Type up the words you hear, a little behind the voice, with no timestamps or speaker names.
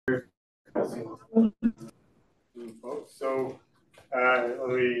Folks. So let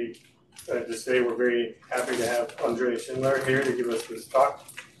me just say we're very happy to have Andrea Shindler here to give us this talk.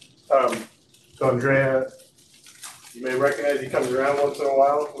 So Andrea, you may recognize he comes around once in a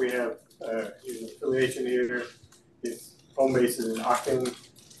while. We have his affiliation here. His home base is in Aachen.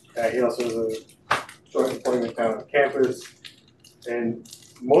 He also has a short employment down on campus. And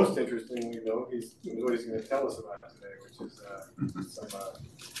most interestingly, though, he's what he's going to tell us about today, which is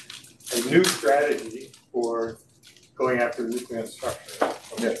a new strategy for going after nuclear structure.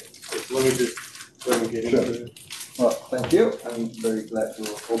 Okay, so let me just get into it. Well, thank you. I'm very glad to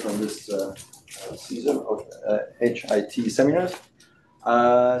open this season of HIT seminars.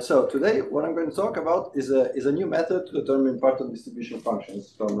 So today, what I'm going to talk about is a new method to determine parton distribution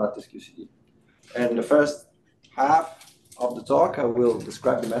functions from lattice QCD. And the first half of the talk, I will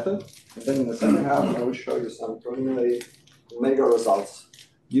describe the method, and then in the second half, I will show you some preliminary numerical results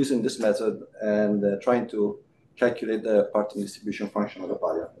using this method and trying to calculate the parton distribution function of the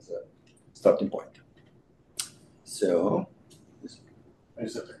value as a starting point. So, I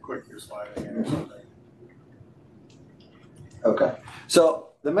just have to click your slide again or something. Okay.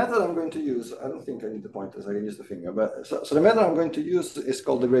 So the method I'm going to use, I don't think I need the pointers, I can use the finger, but so the method I'm going to use is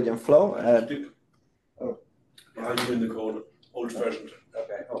called the gradient flow. Are you in the code old-fashioned?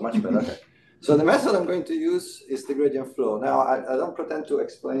 Okay, oh, much better. Okay. So the method I'm going to use is the gradient flow. Now, I don't pretend to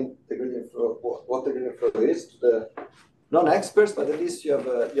explain the gradient flow, what the gradient flow is to the non-experts, but at least you have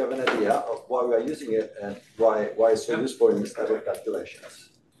an idea of why we are using it and why it's so useful in this type of calculations.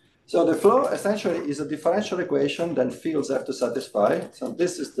 So the flow essentially is a differential equation that fields have to satisfy. So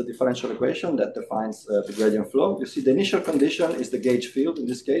this is the differential equation that defines the gradient flow. You see the initial condition is the gauge field in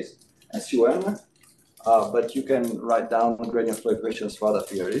this case, SUN. But you can write down gradient flow equations for other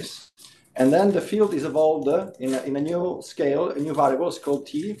theories. And then the field is evolved in a new scale, a new variable is called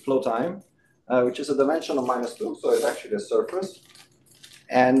T, flow time, which is a dimension of -2, so it's actually a surface.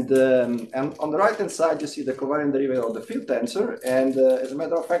 And on the right-hand side, you see the covariant derivative of the field tensor. And as a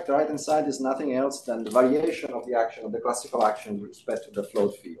matter of fact, the right-hand side is nothing else than the variation of the action, of the classical action with respect to the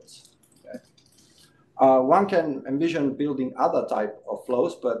flowed fields. Okay? One can envision building other type of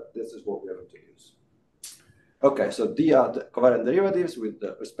flows, but this is what we're going to use. Okay, so these are the covariant derivatives with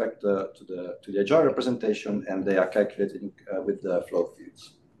respect to the Ajor representation, and they are calculated with the flow fields.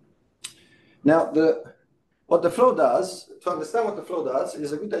 Now, what the flow does, to understand what the flow does, it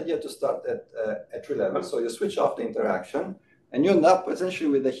is a good idea to start at tree level. So you switch off the interaction, and you end up essentially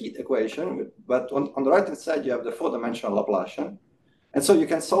with the heat equation, but on the right-hand side, you have the four-dimensional Laplacian. And so you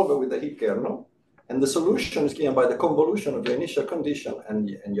can solve it with the heat kernel. And the solution is given by the convolution of the initial condition and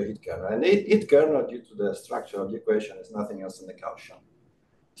your heat kernel. And the heat kernel, due to the structure of the equation, is nothing else than the Gaussian.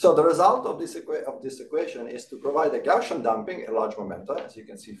 So the result of this equation is to provide a Gaussian damping at large momenta, as you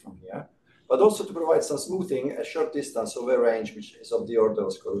can see from here, but also to provide some smoothing at short distance over a range which is of the order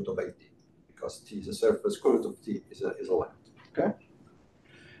of square root of 8t, because t is a surface, square root of t is a length. Okay.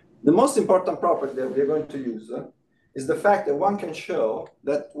 The most important property that we're going to use is the fact that one can show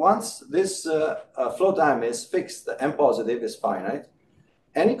that once this flow time is fixed and positive, is finite,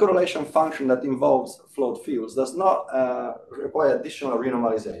 any correlation function that involves flowed fields does not require additional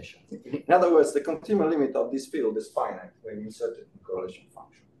renormalization. In other words, the continuum limit of this field is finite when you insert it in correlation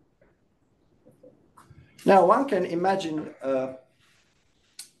function. Now, one can imagine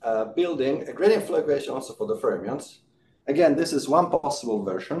building a gradient flow equation also for the fermions. Again, this is one possible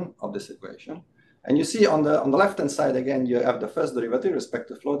version of this equation. And you see on the left-hand side, again, you have the first derivative with respect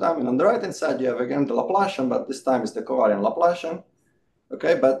to flow time. And on the right-hand side, you have, again, the Laplacian, but this time it's the covariant Laplacian.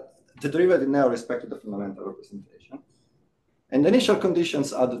 Okay, but the derivative now with respect to the fundamental representation. And the initial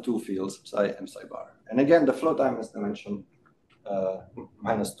conditions are the two fields, psi and psi bar. And again, the flow time is dimension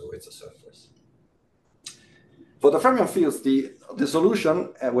 -2, it's a surface. For the fermion fields, the solution,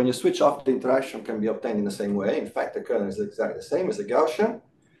 when you switch off the interaction, can be obtained in the same way. In fact, the kernel is exactly the same as the Gaussian.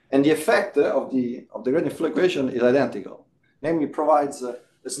 And the effect of the gradient flow equation is identical. Namely, it provides a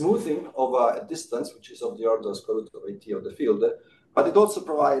smoothing over a distance, which is of the order of square root of 8t of the field, but it also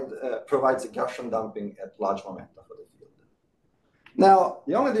provides a Gaussian damping at large momenta for the field. Now,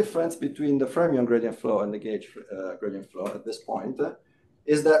 the only difference between the fermion gradient flow and the gauge gradient flow at this point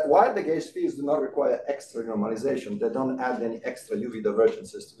is that while the gauge fields do not require extra normalization, they don't add any extra UV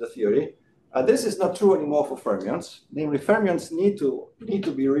divergences to the theory, this is not true anymore for fermions. Namely, fermions need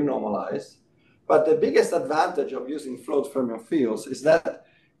to be renormalized. But the biggest advantage of using flowed fermion fields is that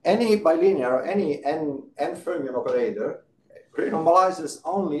any bilinear or any n fermion operator renormalizes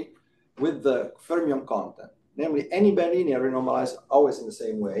only with the fermion content. Namely, any bilinear renormalizes always in the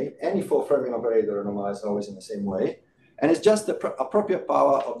same way. Any four fermion operator renormalizes always in the same way. And it's just the appropriate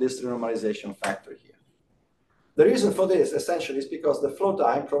power of this renormalization factor here. The reason for this essentially is because the flow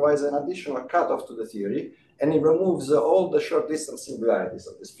time provides an additional cutoff to the theory, and it removes all the short distance singularities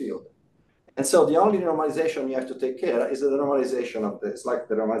of this field. And so the only normalization you have to take care is the normalization of this, like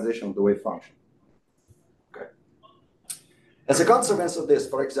the normalization of the wave function. Okay. As a consequence of this,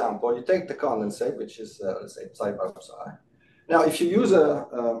 for example, you take the condensate, which is, let's say, psi bar psi. Now, if you use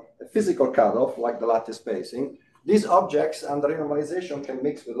a physical cutoff, like the lattice spacing, these objects under renormalization can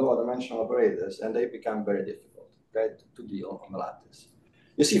mix with lower dimensional operators, and they become very difficult, okay, to deal on the lattice.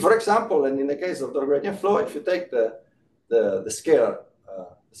 You see, for example, and in the case of the gradient flow, if you take the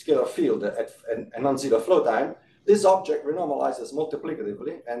scalar field at a non-zero flow time, this object renormalizes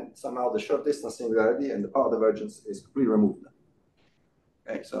multiplicatively, and somehow the short distance singularity and the power divergence is completely removed.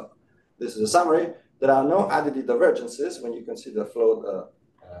 Okay, so this is a summary. There are no additive divergences when you consider flow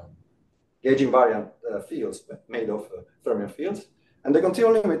gauge invariant fields made of fermion fields, and the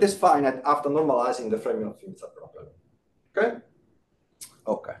continuum limit is finite after normalizing the fermion fields appropriately. Okay.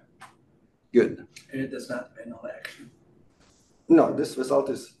 Okay. Good. And it does not depend on action. No, this result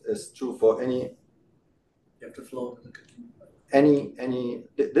is true for any. You have to flow to the continuum.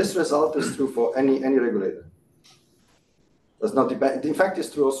 This result is true for any regulator. Does not depend. In fact,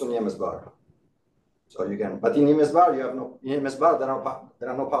 it's true also in EMS bar. So you can, but in EMS bar you have no. In EMS bar there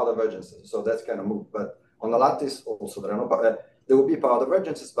are no power divergences, so that's kind of moot. But on the lattice also there are no. There will be power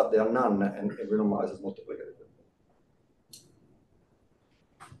divergences, but there are none, and it renormalizes multiplicatively.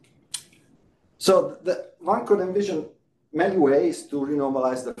 So one could envision many ways to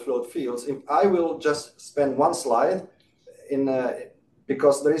renormalize the float fields. I will just spend one slide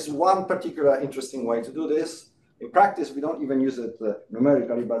because there is one particular interesting way to do this. In practice, we don't even use it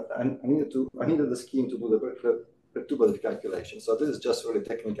numerically, but I needed the scheme to do the perturbative calculation. So this is just really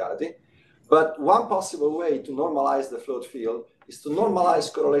technicality. But one possible way to normalize the float field is to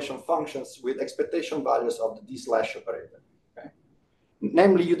normalize correlation functions with expectation values of the d/slash operator. Okay?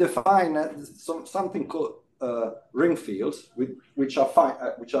 Namely, you define something called ring fields, which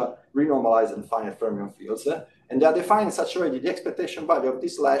are renormalized and finite fermion fields, and they are defined in such a way that the expectation value of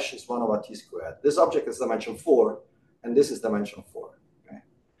this slash is 1 over t squared. This object is dimension 4, and this is dimension 4. Okay?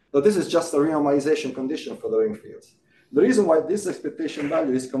 So this is just a renormalization condition for the ring fields. The reason why this expectation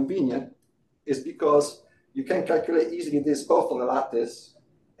value is convenient is because you can calculate easily this both on the lattice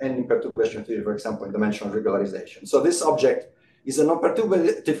and in perturbation theory, for example, in dimensional regularization. So this object is a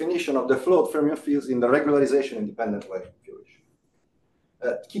non-perturbative definition of the float fermion fields in the regularization independent way, if you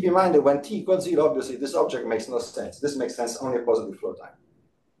wish. Keep in mind that when t equals 0, obviously this object makes no sense. This makes sense only at positive flow time.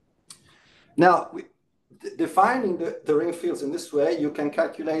 Now, defining the ring fields in this way, you can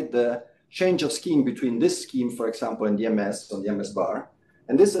calculate the change of scheme between this scheme, for example, and the MS on the MS bar.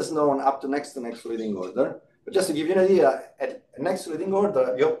 And this is known up to next leading order. But just to give you an idea, at next leading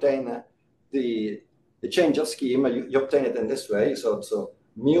order, you obtain the change of scheme. You obtain it in this way. So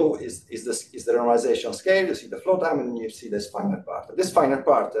mu is the normalization scale. You see the flow time, and you see this finite part. This finite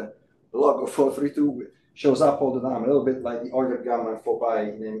part, the log of 432, shows up all the time, a little bit like the Euler gamma and 4 pi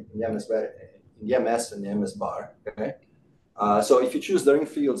in the MS and the MS bar. Okay. So if you choose the ring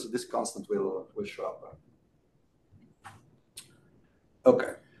fields, this constant will show up.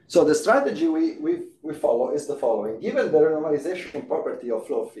 Okay. So the strategy we follow is the following. Given the renormalization property of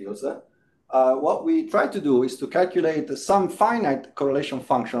flow fields, what we try to do is to calculate some finite correlation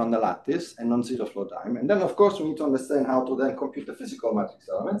function on the lattice and non-zero flow time. And then, of course, we need to understand how to then compute the physical matrix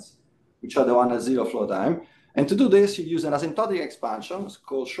elements, which are the one at 0 flow time. And to do this, you use an asymptotic expansion. It's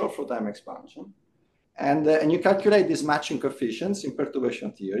called short flow time expansion. And you calculate these matching coefficients in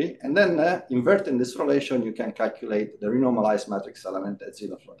perturbation theory. And then, inverting this relation, you can calculate the renormalized matrix element at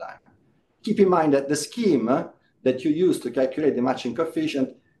 0 flow time. Keep in mind that the scheme that you use to calculate the matching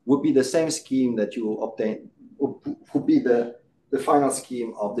coefficient would be the same scheme that you obtain, would be the final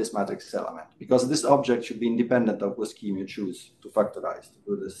scheme of this matrix element, because this object should be independent of what scheme you choose to factorize to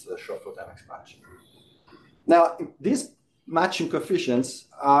do this short flow time expansion. Now, these matching coefficients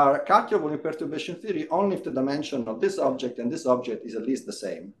are calculable in perturbation theory only if the dimension of this object and this object is at least the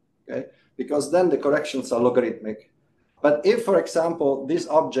same, okay? Because then the corrections are logarithmic. But if, for example, this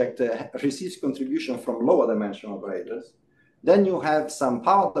object receives contribution from lower dimensional operators, then you have some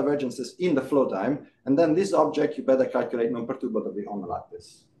power divergences in the flow time, and then this object you better calculate non-perturbatively on the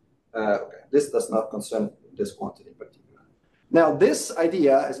lattice. Okay, this does not concern this quantity in particular. Now, this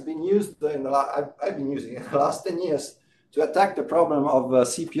idea has been used in I've been using it in the last 10 years to attack the problem of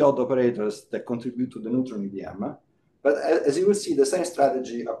CP-odd operators that contribute to the neutron EDM. But as you will see, the same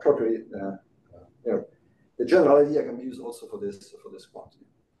strategy appropriate. The general idea can be used also for this quantity.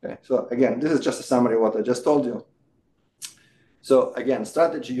 Okay, so again, this is just a summary of what I just told you. So again,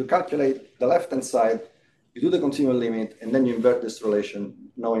 strategy, you calculate the left-hand side, you do the continuum limit, and then you invert this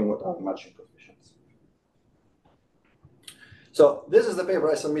relation, knowing what are the matching coefficients. So this is the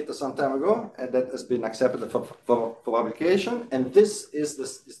paper I submitted some time ago, and that has been accepted for publication. And this is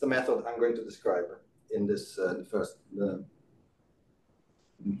the method I'm going to describe in this first,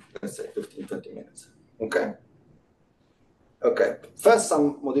 let's say, 15, 20 minutes. Okay. Okay. First,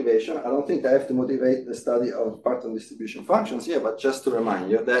 some motivation. I don't think I have to motivate the study of parton distribution functions here, but just to remind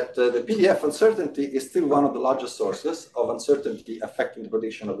you that the PDF uncertainty is still one of the largest sources of uncertainty affecting the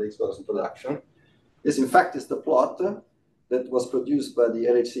prediction of the X-Gaussian production. This, in fact, is the plot that was produced by the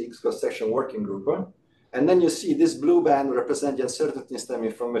LHC X-section working group. And then you see this blue band represents the uncertainty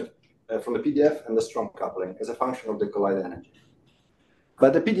stemming from the PDF and the strong coupling as a function of the collider energy.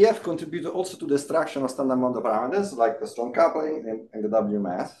 But the PDF contributed also to the extraction of standard model parameters like the strong coupling and the W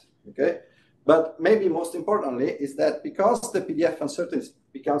mass. Okay, but maybe most importantly is that because the PDF uncertainty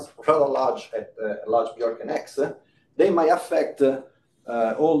becomes rather large at large Bjorken X, they might affect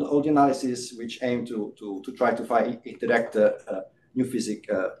all the analyses which aim to try to find direct new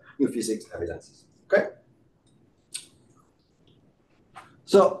physics evidences. Okay.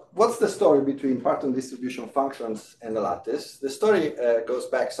 So what's the story between parton distribution functions and the lattice? The story goes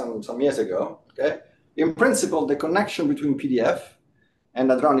back some years ago. Okay, in principle, the connection between PDF and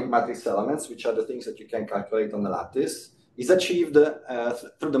hadronic matrix elements, which are the things that you can calculate on the lattice, is achieved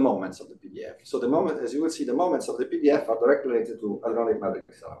through the moments of the PDF. So the moment, as you will see, the moments of the PDF are directly related to hadronic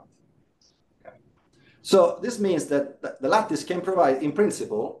matrix elements. So this means that the lattice can provide, in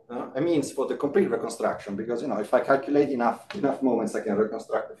principle, a means for the complete reconstruction, because if I calculate enough moments, I can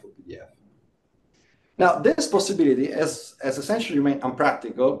reconstruct the full PDF. Now, this possibility has essentially remained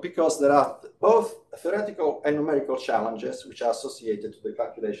unpractical because there are both theoretical and numerical challenges which are associated to the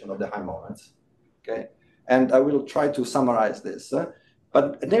calculation of the high moments. Okay, and I will try to summarize this.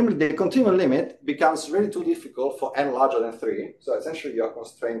 But namely, the continuum limit becomes really too difficult for n larger than 3. So essentially, you are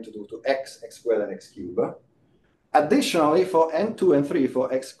constrained to do to x squared, and x cubed. Additionally, for n2 and 3,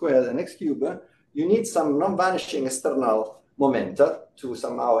 for x squared and x cubed, you need some non-vanishing external momenta to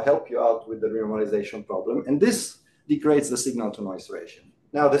somehow help you out with the renormalization problem. And this degrades the signal-to-noise ratio.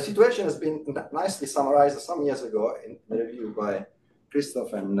 Now, the situation has been nicely summarized some years ago in a review by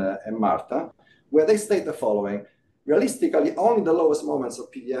Christoph and Marta, where they state the following. Realistically, only the lowest moments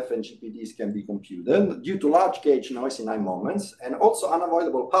of PDF and GPDs can be computed due to large gauge noise in high moments and also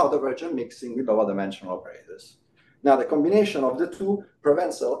unavoidable power divergent mixing with lower dimensional operators. Now, the combination of the two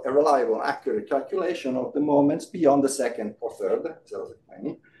prevents a reliable, accurate calculation of the moments beyond the second or third, as I was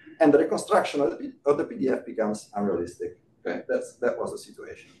explaining, and the reconstruction of the PDF becomes unrealistic. Okay, that was the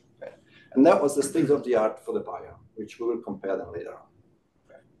situation. Okay. And that was the state of the art for the parton, which we will compare them later on.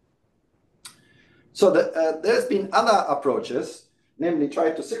 So there's been other approaches, namely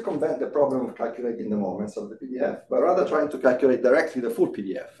try to circumvent the problem of calculating the moments of the PDF, but rather trying to calculate directly the full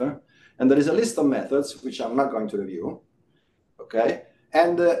PDF. And there is a list of methods, which I'm not going to review. Okay,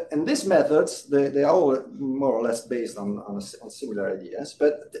 and these methods, they are all more or less based on similar ideas,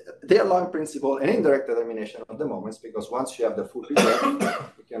 but they allow in principle an indirect determination of the moments, because once you have the full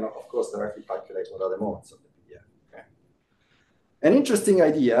PDF, you can, of course, directly calculate what are the moments of the PDF. An interesting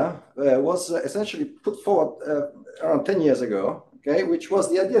idea was essentially put forward around 10 years ago, okay, which was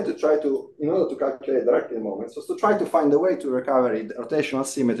the idea to try to, in order to calculate directly the moments, was to try to find a way to recover the rotational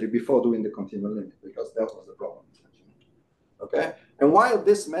symmetry before doing the continuum limit, because that was the problem, essentially. Okay, and while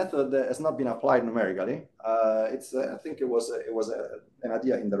this method has not been applied numerically, I think it was an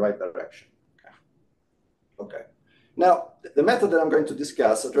idea in the right direction. Okay. Now, the method that I'm going to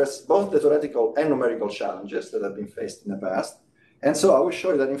discuss addresses both the theoretical and numerical challenges that have been faced in the past. And so I will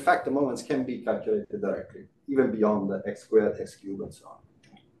show you that, in fact, the moments can be calculated directly, even beyond the x squared, x cubed, and so on.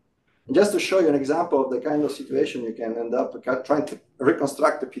 And just to show you an example of the kind of situation you can end up trying to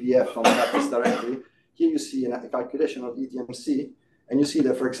reconstruct the PDF from the lattice directly, here you see a calculation of ETMC, and you see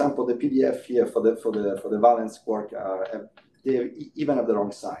that, for example, the PDF here for the valence quark they even have the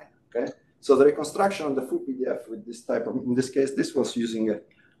wrong sign. Okay, so the reconstruction of the full PDF with this type of, in this case, this was using a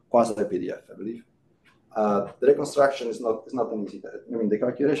quasi PDF, I believe. The reconstruction is not an easy. I mean, the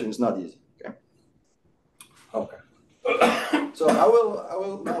calculation is not easy. Okay. Okay. So I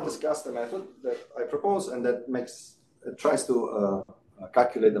will now discuss the method that I propose, and that tries to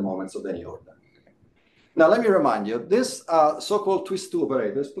calculate the moments of any order. Okay. Now let me remind you, these are so-called twist-2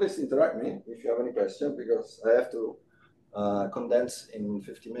 operators. Please interrupt me if you have any question, because I have to condense in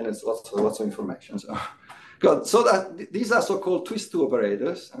 50 minutes lots of information. So, good. So that these are so-called twist-2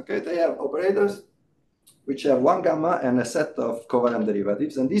 operators. Okay, they have operators which have one gamma and a set of covariant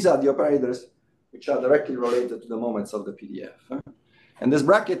derivatives, and these are the operators which are directly related to the moments of the PDF. And this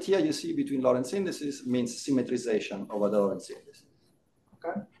bracket here you see between Lorentz indices means symmetrization over the Lorentz indices.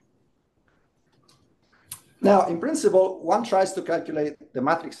 Okay. Now, in principle, one tries to calculate the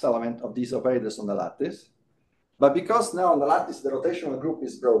matrix element of these operators on the lattice. But because now on the lattice the rotational group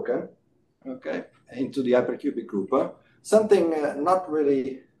is broken, okay, into the hypercubic group, something not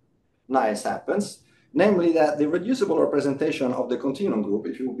really nice happens. Namely, that the reducible representation of the continuum group,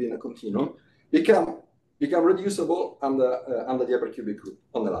 if you will be in a continuum, become reducible under the hypercubic group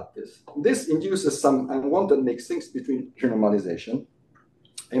on the lattice. This induces some unwanted mixings between renormalization.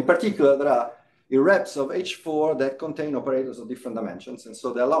 In particular, there are reps of H4 that contain operators of different dimensions, and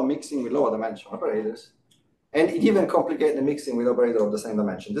so they allow mixing with lower dimension operators, and it even complicates the mixing with operators of the same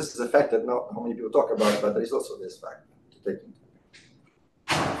dimension. This is a fact that not how many people talk about, but there is also this fact to take into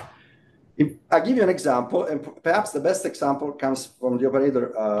account. I'll give you an example, and perhaps the best example comes from the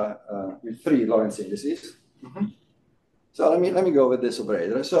operator with 3 Lorentz indices. So let me go with this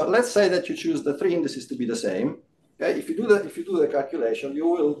operator. So let's say that you choose the 3 indices to be the same. Okay, if you do the calculation, you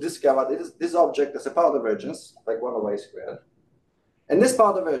will discover that this object has a power divergence like 1 over a squared. And this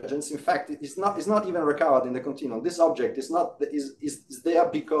power divergence, in fact, is not even recovered in the continuum. This object is there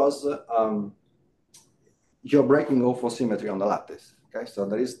because you're breaking O4 symmetry on the lattice. Okay, so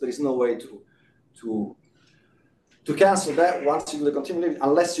there is no way to cancel that once you do the continuum limit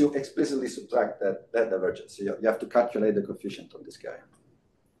unless you explicitly subtract that divergence. So you have to calculate the coefficient of this guy.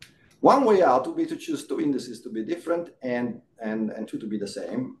 One way out would be to choose 2 indices to be different and 2 to be the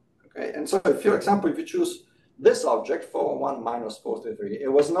same. Okay, and so for example, if you choose this object 411 minus 433,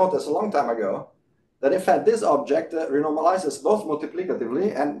 it was noticed a long time ago that in fact this object renormalizes both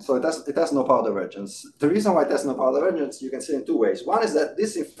multiplicatively, and so it has no power divergence. The reason why it has no power divergence you can see in 2 ways. One is that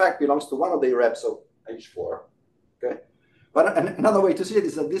this in fact belongs to one of the reps of H4. Okay, but another way to see it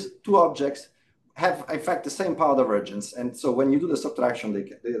is that these 2 objects have in fact the same power divergence, and so when you do the subtraction,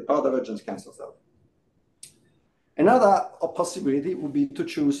 the power divergence cancels out. Another possibility would be to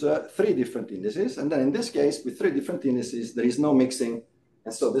choose 3 different indices, and then in this case, with 3 different indices, there is no mixing,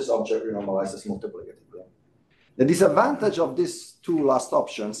 and so this object renormalizes multiplicatively. The disadvantage of these 2 last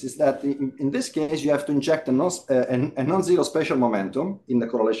options is that in this case, you have to inject a non-zero spatial momentum in the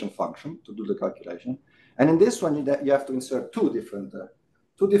correlation function to do the calculation, and in this one, you have to insert two different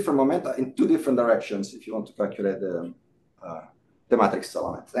momenta in 2 different directions if you want to calculate the matrix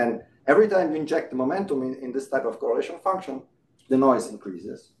elements. And every time you inject the momentum in this type of correlation function, the noise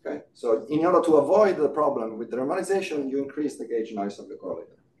increases. Okay, so in order to avoid the problem with the renormalization, you increase the gauge noise of the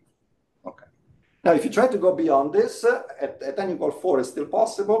correlator. Okay. Now, if you try to go beyond this, at n equal 4 is still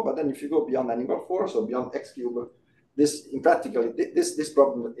possible, but then if you go beyond n equal 4, so beyond x cube, this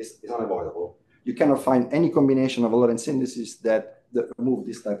problem is unavoidable. You cannot find any combination of Lorentz indices that remove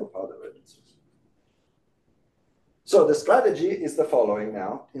this type of power divergences. So the strategy is the following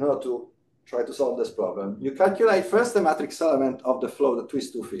now, in order to try to solve this problem. You calculate first the matrix element of the flow that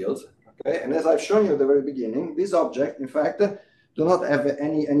twists 2 fields. Okay, and as I've shown you at the very beginning, these objects, in fact, do not have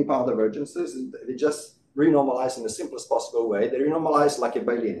any power divergences. They just renormalize in the simplest possible way. They renormalize like a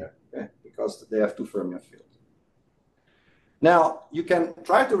bilinear, okay, because they have 2 fermion fields. Now, you can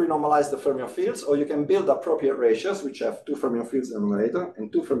try to renormalize the fermion fields, or you can build appropriate ratios, which have 2 fermion fields in the numerator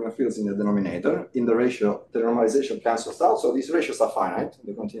and 2 fermion fields in the denominator. In the ratio, the normalization cancels out, so these ratios are finite in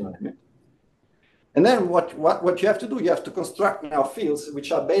the continuum limit. And then what you have to do, you have to construct now fields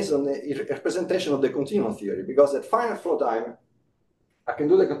which are based on the representation of the continuum theory, because at finite flow time, I can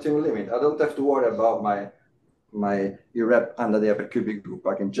do the continuum limit. I don't have to worry about my rep under the hypercubic group.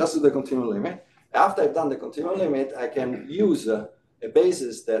 I can just do the continuum limit. After I've done the continuum limit, I can use a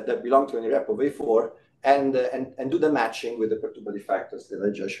basis that belong to any rep of A4 and do the matching with the perturbative factors that I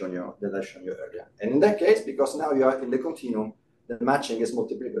just shown you earlier. And in that case, because now you are in the continuum, the matching is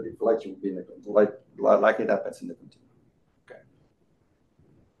multiplicative, like you would be in the like it happens in the continuum. Okay.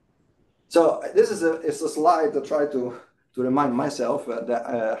 So this is a slide to try to remind myself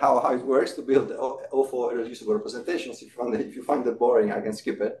that how it works to build O4 irreducible representations. If you find it boring, I can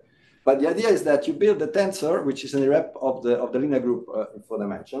skip it. But the idea is that you build a tensor, which is a rep of the linear group in 4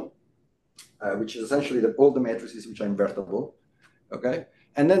 dimension, which is essentially all the matrices which are invertible. Okay,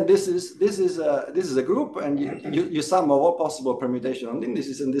 and then this is a group, and you sum of all possible permutation on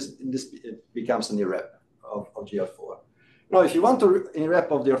indices, and this becomes an rep of GL4. Now, if you want to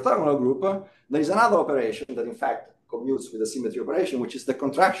rep of the orthogonal group, there is another operation that in fact commutes with the symmetry operation, which is the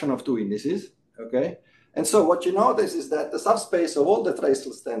contraction of 2 indices. Okay. And so what you notice is that the subspace of all the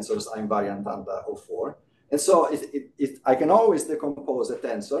traceless tensors are invariant under O4. And so I can always decompose a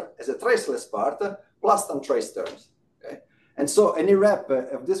tensor as a traceless part plus some trace terms. Okay? And so any rep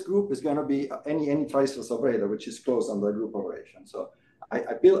of this group is going to be any traceless operator, which is closed under a group operation. So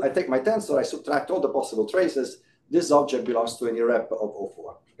I take my tensor, I subtract all the possible traces. This object belongs to any rep of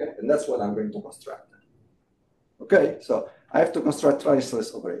O4. Okay, and that's what I'm going to construct. Okay, so I have to construct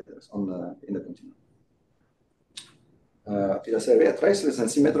traceless operators in the continuum. Traceless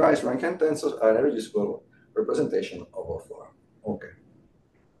and symmetrized Rankine tensors are a reducible representation of O4. Okay.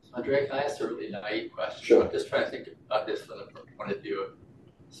 Andrea, can I ask a really naive question? Sure. I'm just trying to think about this from the point of view of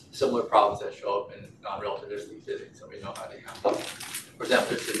similar problems that show up in non-relativistic physics that we know how to handle. For example,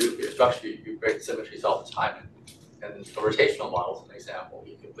 there's a nuclear structure, you break symmetries all the time. And the rotational model is an example.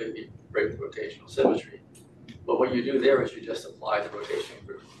 You completely break the rotational symmetry. But what you do there is you just apply the rotation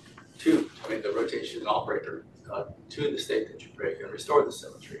group the rotation operator to the state that you break and restore the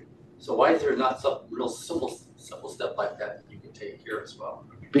symmetry. So why is there not some real simple step like that you can take here as well?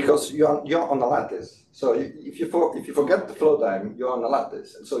 Because you're on a lattice. So if you forget the flow time, you're on a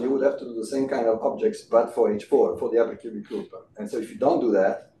lattice. And so you would have to do the same kind of objects, but for H4, for the upper cubic loop. And so if you don't do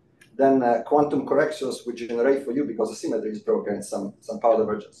that, then quantum corrections would generate for you because the symmetry is broken and some power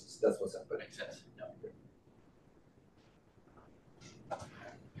divergences. That's what's happening. Makes sense. Yeah.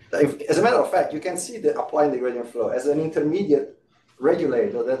 As a matter of fact, you can see the applying the gradient flow as an intermediate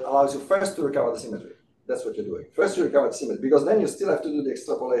regulator that allows you first to recover the symmetry. That's what you're doing. First you recover the symmetry, because then you still have to do the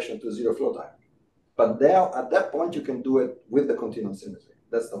extrapolation to zero flow time. But there, at that point, you can do it with the continuum symmetry.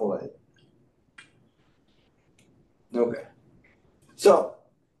 That's the whole idea. Okay. So,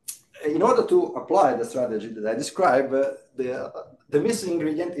 in order to apply the strategy that I described, the missing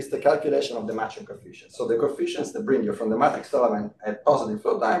ingredient is the calculation of the matching coefficients. So the coefficients that bring you from the matrix element at positive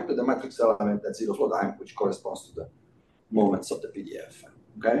flow time to the matrix element at zero flow time, which corresponds to the moments of the PDF.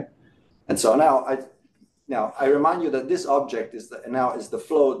 Okay, and so now I remind you that this object is the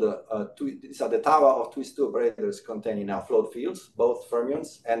flow. These are the tower of twist two operators containing now float fields, both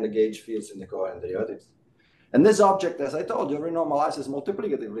fermions and the gauge fields in the covariant derivatives. And this object, as I told you, renormalizes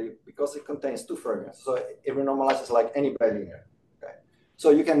multiplicatively because it contains two fermions. So it renormalizes like any bilinear. Okay.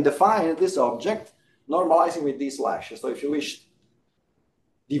 So you can define this object normalizing with these lashes. So if you wish,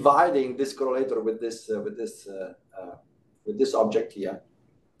 dividing this correlator with this object here,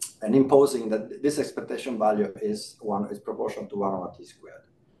 and imposing that this expectation value is proportional to 1 over t squared.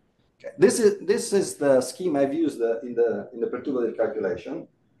 Okay. This is the scheme I've used in the perturbative calculation.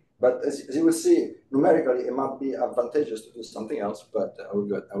 But as you will see, numerically, it might be advantageous to do something else, but I will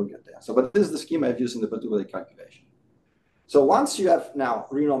get there. So, but this is the scheme I've used in the perturbative calculation. So once you have now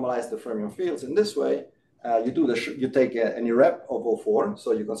renormalized the fermion fields in this way, you take any rep of O4.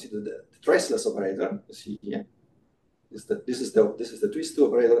 So you consider the traceless operator. You see here, this is the twist two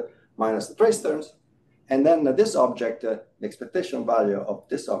operator minus the trace terms, and then this object, the expectation value of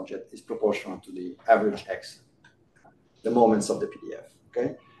this object is proportional to the average x, the moments of the PDF.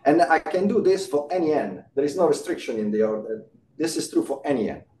 Okay. And I can do this for any n. There is no restriction in the order. This is true for any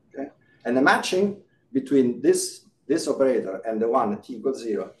n. Okay? And the matching between this operator and the one at t equals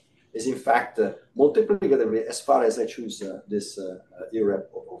 0 is in fact multiplicatively as far as I choose this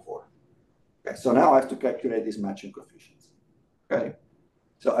E-rep of O4. Okay, so now I have to calculate these matching coefficients. Okay,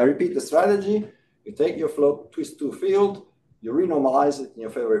 so I repeat the strategy. You take your float twist 2 field, you renormalize it in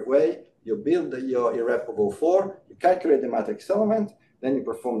your favorite way, you build your E-rep of O4, you calculate the matrix element, then you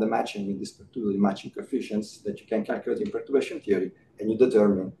perform the matching with these perturbation matching coefficients that you can calculate in perturbation theory, and you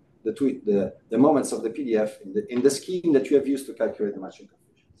determine the moments of the PDF in the scheme that you have used to calculate the matching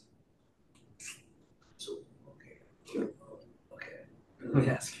coefficients. So, okay. Sure. Okay. Let me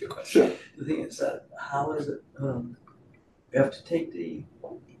ask you a question. Sure. The thing is that how is it, you have to take the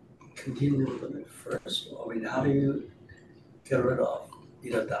continuum limit first. I mean, how do you get rid of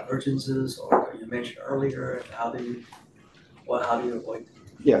either divergences or you mentioned earlier, and how do you avoid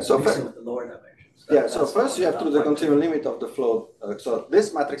mixing with the lower dimensions? So first you have to do the continuum limit of the flow. So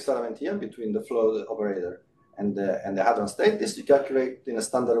this matrix element here between the flow operator and the hadron state, this you calculate in a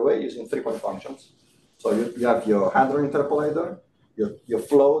standard way using 3-point functions. So you have your hadron interpolator, your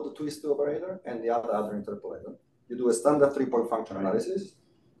flow, the twist operator, and the other hadron interpolator. You do a standard 3-point function analysis.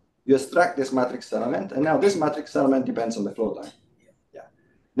 You extract this matrix element, and now this matrix element depends on the flow time. Yeah.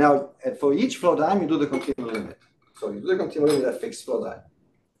 Now for each flow time, you do the continuum limit. So you do the continuum limit at fixed flow time.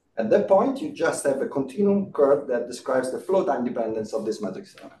 At that point, you just have a continuum curve that describes the flow time dependence of this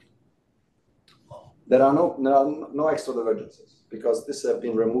matrix element. There are no extra divergences because this has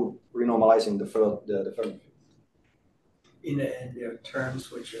been removed, renormalizing the Fermi field. In their terms,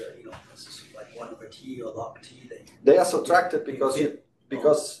 which are this is like 1 over t or log t. They are subtracted because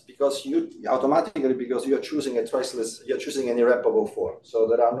you automatically you are choosing a traceless, you're choosing any rep of O4. So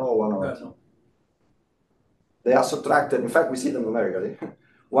there are no 1 over t. They are subtracted. In fact, we see them numerically.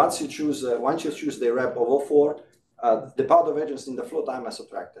 Once you choose the rep of 04, the power divergence in the flow time is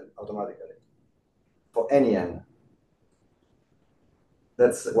subtracted automatically for any n.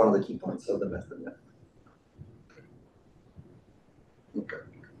 That's one of the key points of the method. Yeah. Okay.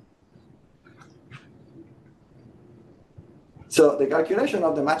 So the calculation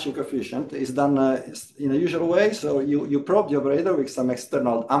of the matching coefficient is done in a usual way. So you probe the operator with some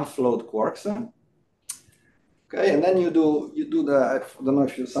external unflowed quarks. Okay, and then you do the, I don't know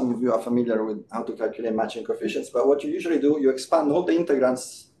if some of you are familiar with how to calculate matching coefficients, but what you usually do, you expand all the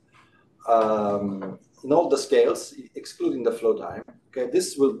integrands in all the scales, excluding the flow time. Okay,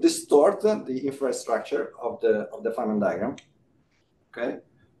 this will distort the infrared structure of the Feynman diagram. Okay,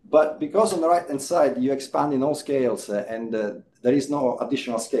 but because on the right-hand side you expand in all scales and there is no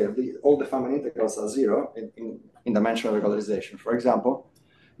additional scale, all the Feynman integrals are 0 in dimensional regularization, for example.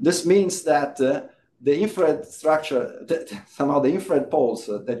 This means that the infrared structure, somehow the infrared poles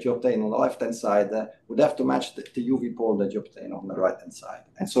that you obtain on the left-hand side would have to match the UV pole that you obtain on the right-hand side.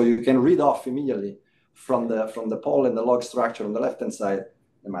 And so you can read off immediately from the pole and the log structure on the left-hand side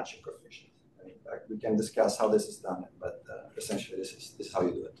the matching coefficient. In fact, we can discuss how this is done, but essentially this is how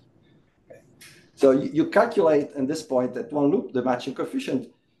you do it. Okay. So you calculate in this point at one loop the matching coefficient,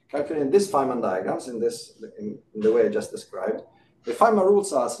 calculating these Feynman diagrams in the way I just described. The Feynman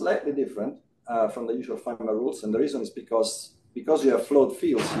rules are slightly different from the usual Feynman rules, and the reason is because you have flowed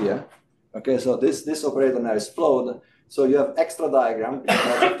fields here. Okay, so this operator now is flowed, so you have extra diagram because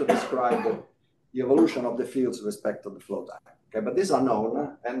I have to describe the evolution of the fields with respect to the flow time. Okay, but these are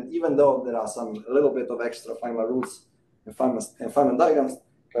known, and even though there are a little bit of extra Feynman rules and Feynman diagrams,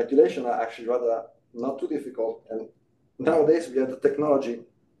 calculation are actually rather not too difficult. And nowadays we have the technology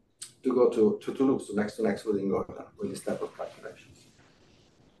to go to two loops, to next Woodding order with this type of calculations.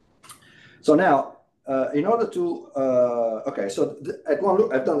 So now, in order to, okay, so at one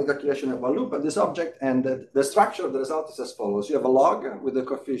loop, I've done the calculation at one loop at this object, and the structure of the result is as follows. You have a log with the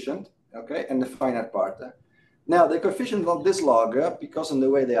coefficient, okay, and the finite part. Now, the coefficient of this log, because of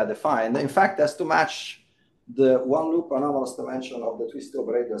the way they are defined, in fact, has to match the one loop anomalous dimension of the twist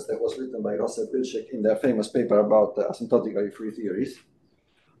operators that was written by Ross and Pilchik in their famous paper about asymptotically free theories.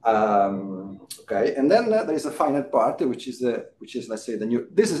 Okay, and then there is a finite part, which is let's say the new.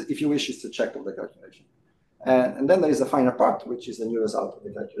 This is, if you wish, it's a check of the calculation, and then there is a finite part, which is the new result of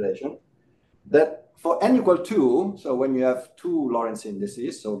the calculation. That for n equal 2, so when you have two Lorentz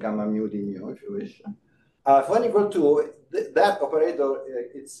indices, so gamma mu d mu, if you wish, for n equal 2, that operator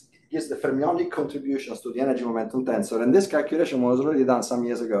gives the fermionic contributions to the energy momentum tensor, and this calculation was already done some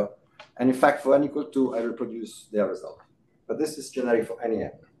years ago, and in fact for n equal 2, I reproduce their result, but this is generic for any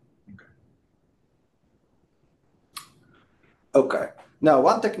n. Okay. Now,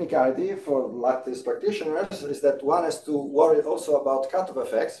 one technicality for lattice practitioners is that one has to worry also about cutoff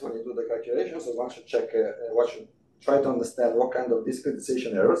effects when you do the calculations. So one should check, one should try to understand what kind of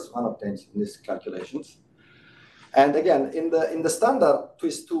discretization errors one obtains in these calculations. And again, in the standard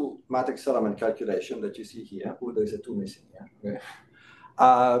twist 2 matrix element calculation that you see here, oh, there is a 2 missing here.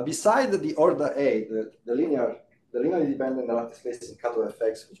 Okay. Beside the order A, the linearly dependent lattice spacing cutoff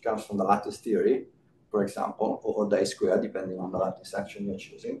effects, which comes from the lattice theory, for example, or the A square, depending on the lattice action you're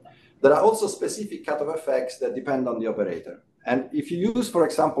choosing. There are also specific cutoff effects that depend on the operator. And if you use, for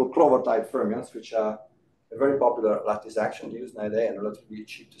example, Clover-type fermions, which are a very popular lattice action used nowadays and relatively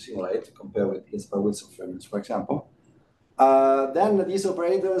cheap to simulate, compared with Wilson fermions, for example, then these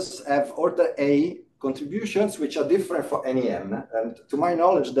operators have order A contributions, which are different for any n. And to my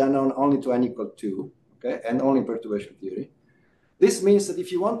knowledge, they're known only to n equal 2, okay, and only in perturbation theory. This means that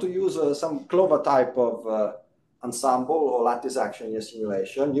if you want to use some Clover type of ensemble or lattice action in your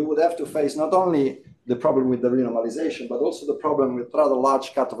simulation, you would have to face not only the problem with the renormalization, but also the problem with rather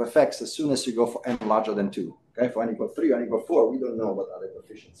large cutoff effects as soon as you go for n larger than 2. Okay, for n equal 3 or n equal 4, we don't know what are the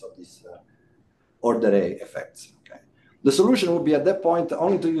coefficients of these order A effects. Okay. The solution would be at that point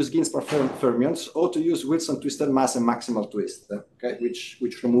only to use Ginsburg fermions or to use Wilson twisted mass and maximal twist, okay,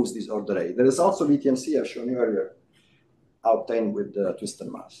 which removes this order A. There is also VTMC, I've shown you earlier, obtained with the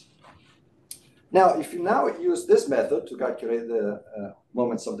twisted mass. Now, if you now use this method to calculate the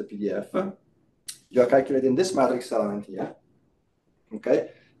moments of the PDF, you are calculating this matrix element here. Okay.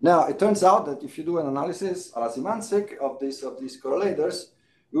 Now, it turns out that if you do an analysis a la Zimanczyk of these correlators,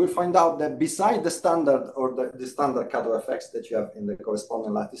 you will find out that beside the standard or the standard cutoff effects that you have in the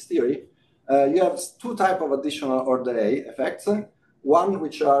corresponding lattice theory, you have two types of additional order A effects. One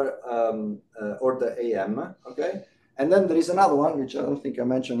which are order AM, okay, And then there is another one, which I don't think I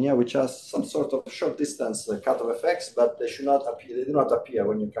mentioned here, which has some sort of short distance cutoff effects, but they should not appear. They do not appear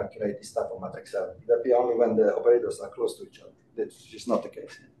when you calculate this type of matrix element. They appear only when the operators are close to each other. That is not the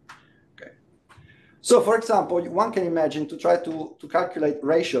case. Okay. So, for example, one can imagine to try to calculate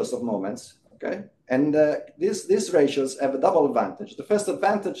ratios of moments. Okay, and these ratios have a double advantage. The first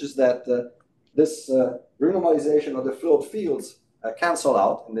advantage is that this renormalization of the flowed fields cancel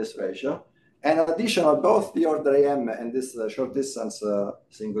out in this ratio. And in addition, both the order AM and this short distance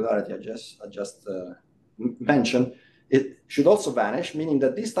singularity I just mentioned, it should also vanish, meaning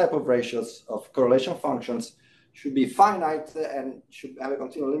that these type of ratios of correlation functions should be finite and should have a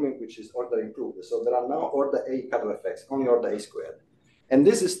continuum limit which is order improved. So there are no order A cutoff effects, only order A squared. And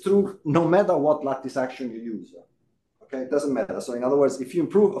this is true no matter what lattice action you use. Okay, it doesn't matter. So in other words, if you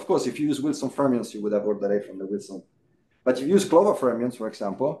improve, of course, if you use Wilson fermions, you would have order A from the Wilson. But if you use Clover fermions, for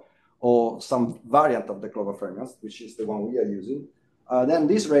example, or some variant of the Clover fermions, which is the one we are using, then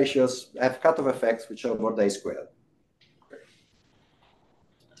these ratios have cutoff effects which are order A squared.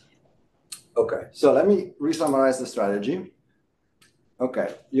 Okay, so let me re-summarize the strategy.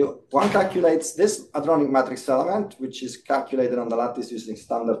 Okay, one calculates this hadronic matrix element, which is calculated on the lattice using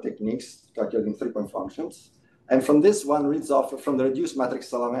standard techniques, calculating 3-point functions. And from this one reads off from the reduced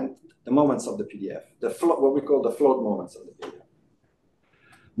matrix element the moments of the PDF, what we call the float moments of the PDF.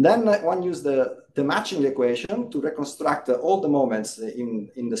 Then one uses the matching equation to reconstruct all the moments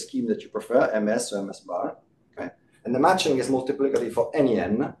in the scheme that you prefer, MS or MS bar. Okay, and the matching is multiplicative for any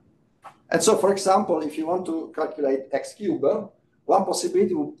n. And so, for example, if you want to calculate x cubed, one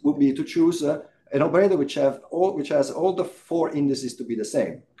possibility would be to choose an operator which has all the 4 indices to be the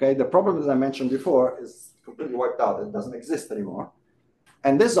same. Okay, the problem that I mentioned before is completely wiped out; it doesn't exist anymore.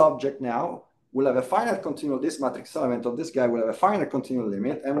 And this object now will have a finite continuum. This matrix element of this guy will have a finite continuum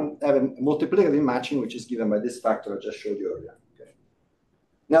limit and have a multiplicative matching, which is given by this factor I just showed you earlier. Okay.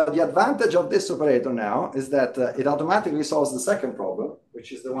 Now, the advantage of this operator now is that it automatically solves the second problem,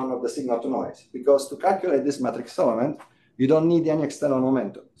 which is the one of the signal to noise, because to calculate this matrix element, you don't need any external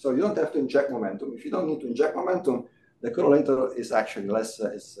momentum. So you don't have to inject momentum. If you don't need to inject momentum, the correlator is actually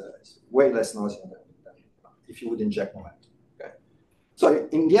is way less noisy than if you would inject momentum. Okay. So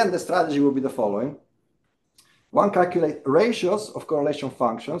in the end, the strategy will be the following. One calculates ratios of correlation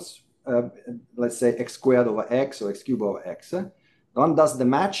functions, let's say x squared over x or x cubed over x. One does the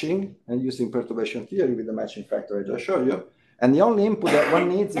matching and using perturbation theory with the matching factor I just showed you. And the only input that one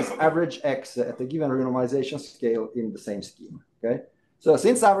needs is average x at a given renormalization scale in the same scheme. Okay. So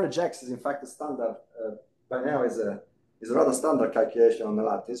since average x is in fact a standard, by now is a rather standard calculation on the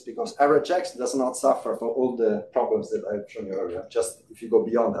lattice, because average x does not suffer from all the problems that I've shown you earlier, just if you go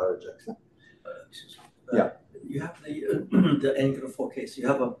beyond average x. Yeah. You have the angular 4 case. You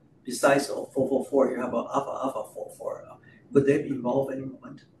have besides 444, you have alpha 44. Would they involve any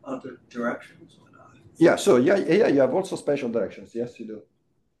moment other directions or not? Yeah, so yeah, you have also special directions. Yes, you do.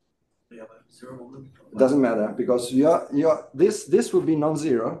 You have a 0 moment? It doesn't matter, because this will be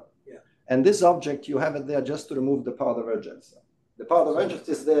non-zero. Yeah. And this object, you have it there just to remove the power divergence. The power divergence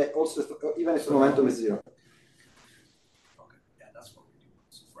is there also, even if the momentum is 0. Okay, yeah, that's what we do.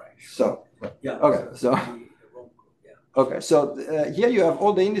 Right. So, yeah. Okay, so. Okay, so here you have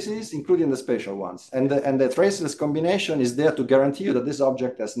all the indices, including the spatial ones. And the traceless combination is there to guarantee you that this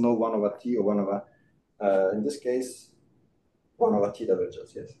object has no 1 over t or 1 over, in this case, 1 over t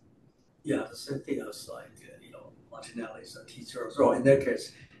divergence, yes. Yeah, the same thing as like, Martinelli is a t00. In that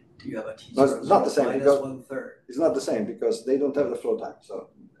case, do you have a t00? No, it's not the same minus because 1/3? It's not the same because they don't have the flow time. So.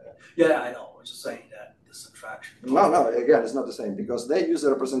 Yeah, I know. I'm just saying that the subtraction. No, again, it's not the same because they use a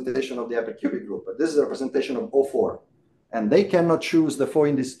representation of the hypercubic group, but this is a representation of O4. And they cannot choose the 4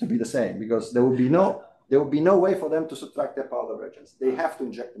 indices to be the same because there will be no way for them to subtract their power divergence. They have to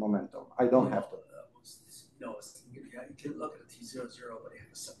inject the momentum. I don't have to. You can look at a t00, but you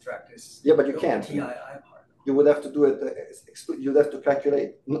have to subtract this. Yeah, but you can't. TII part. You would have to do it. You'd have to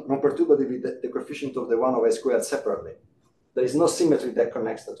calculate non-perturbatively the coefficient of the 1 over a squared separately. There is no symmetry that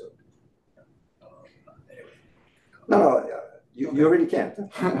connects the two. Anyway. No, you really can't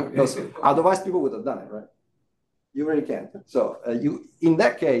because otherwise people would have done it, right? You really can't. So in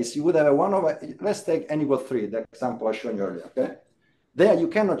that case, you would have a 1 over, let's take n equals 3, the example I showed you earlier, okay? There you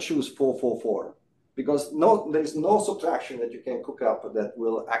cannot choose 4, 4, 4 because there is no subtraction that you can cook up that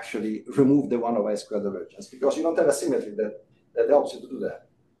will actually remove the 1 over a squared divergence because you don't have a symmetry that helps you to do that.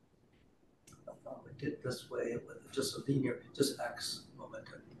 We did this way with just a linear, just x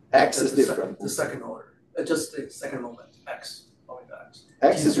momentum. X is different. The second order, just the second moment, x, omega x.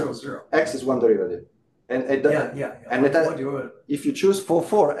 X is 0. X is one derivative. And Yeah. if you choose 4,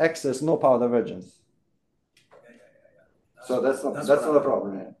 4, x has no power divergence. Yeah. So that's not a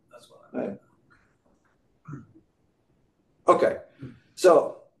problem. Yeah. That's what I mean. Right. Okay,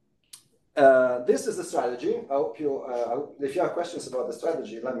 so this is the strategy. I hope you, if you have questions about the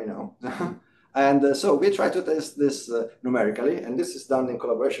strategy, let me know. And so we try to test this numerically, and this is done in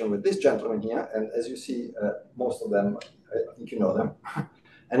collaboration with this gentleman here. And as you see, most of them, I think you know them.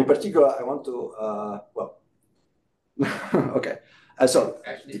 And in particular, I want to, well, okay. So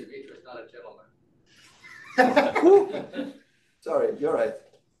Actually, Dimitri is not a gentleman. Sorry, you're right.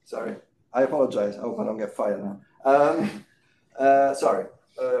 Sorry, I apologize. I hope I don't get fired now. Sorry,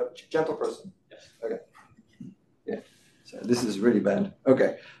 gentle person. Yes. Okay. Yeah. So this is really bad.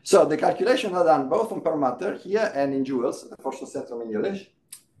 Okay. So the calculations are done both on per matter here and in joules, the force centrum in English.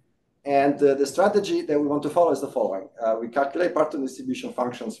 And the strategy that we want to follow is the following. We calculate parton distribution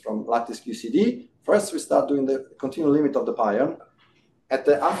functions from lattice QCD. First, we start doing the continuum limit of the pion at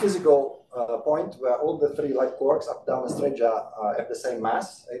the unphysical point where all the three light quarks up, down, and straight have the same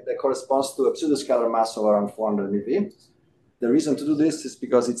mass. That corresponds to a pseudoscalar mass of around 400 MeV. The reason to do this is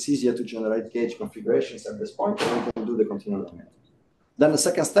because it's easier to generate gauge configurations at this point, and we can do the continuum limit. Then the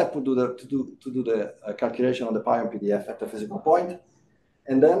second step would do the calculation of the pion PDF at the physical point,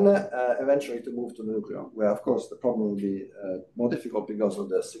 and then eventually to move to the nucleon, where of course the problem will be more difficult because of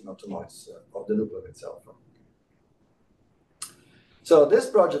the signal to noise of the nucleon itself. So this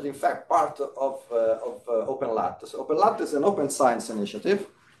project, in fact, part of Open Lattice. Open Lattice is an open science initiative,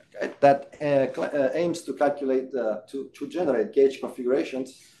 okay, that aims to calculate, to generate gauge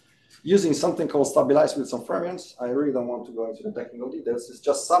configurations using something called stabilized Wilson fermions. I really don't want to go into the technical details. It's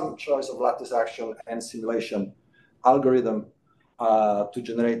just some choice of lattice action and simulation algorithm to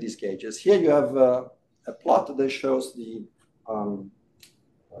generate these gauges. Here you have a plot that shows the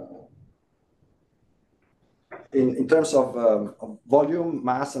in terms of volume,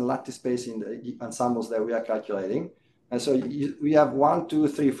 mass, and lattice space in the ensembles that we are calculating. And so we have 1, 2,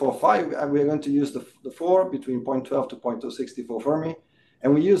 3, 4, 5, and we're going to use the 4 between 0.12 to 0.264 Fermi.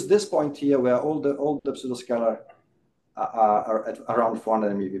 And we use this point here where all the pseudoscalar are at around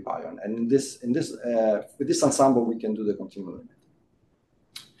 400 MeV pion. And with this ensemble, we can do the continuum limit.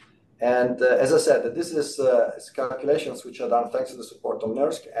 And as I said, this is calculations which are done thanks to the support of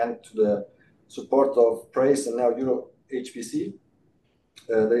NERSC and to the support of PRAISE and now Euro HPC.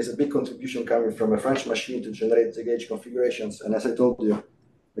 There is a big contribution coming from a French machine to generate the gauge configurations. And as I told you,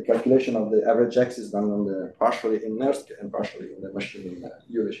 the calculation of the average X is done on partially in NERSC and partially in the machine in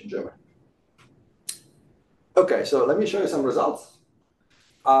Jülich in Germany. Okay, so let me show you some results.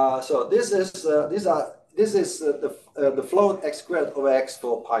 So this is the float x squared over x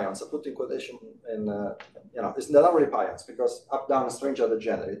for pions. I put in quotation in, it's not really pions because up, down, and strange are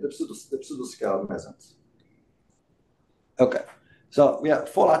degenerate, the pseudoscalar mesons. Okay, so we have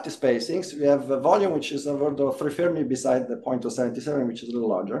 4 lattice spacings. We have a volume which is over the 3 Fermi beside the point of 77, which is a little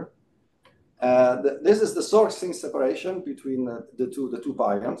larger. This is the sourcing separation between the two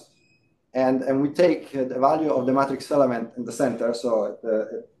pions. And we take the value of the matrix element in the center, so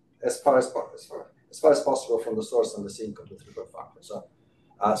as far as possible from the source and the sink of the triple factor. So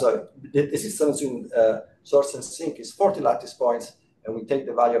the distance between source and sink is 40 lattice points, and we take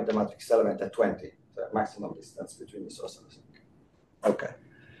the value of the matrix element at 20, the maximum distance between the source and the sink. Okay.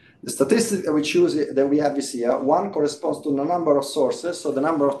 The statistic that we choose that we have is here. 1 corresponds to the number of sources, so the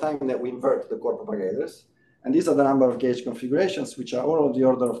number of times that we invert the core propagators. And these are the number of gauge configurations, which are all of the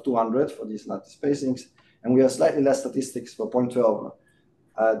order of 200 for these lattice spacings. And we have slightly less statistics for 0.12.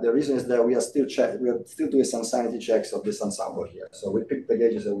 The reason is that we are still doing some sanity checks of this ensemble here. So we pick the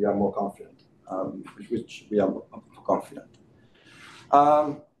gauges that we are more confident, which we are more confident.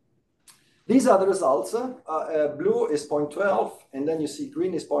 These are the results. Blue is 0.12, and then you see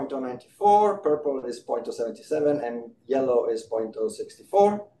green is 0.094, purple is 0.077, and yellow is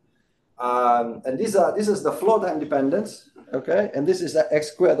 0.064. And this is the flow time dependence, okay? And this is x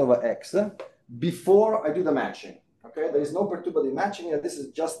squared over x before I do the matching, okay? There is no perturbative matching, and this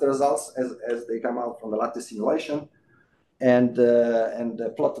is just the results as they come out from the lattice simulation and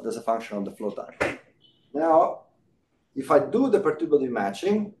plotted as a function of the flow time. Now, if I do the perturbative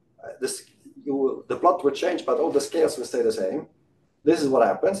matching, the plot will change, but all the scales will stay the same. This is what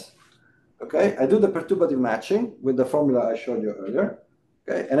happens, okay? I do the perturbative matching with the formula I showed you earlier.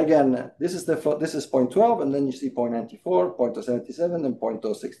 Okay, and again, this is 0.12, and then you see 0.94, 0.77, and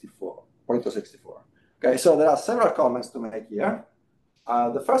 0.064. Okay, so there are several comments to make here.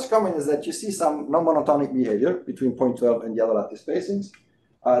 The first comment is that you see some non-monotonic behavior between 0.12 and the other lattice spacings.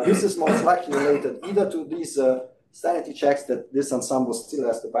 This is most likely related either to these sanity checks that this ensemble still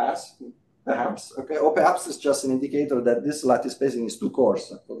has to pass, perhaps. Okay, or perhaps it's just an indicator that this lattice spacing is too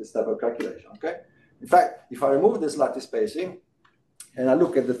coarse for this type of calculation. Okay. In fact, if I remove this lattice spacing, and I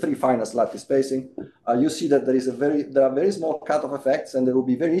look at the three finest lattice spacing, you see that there are very small cutoff effects, and it will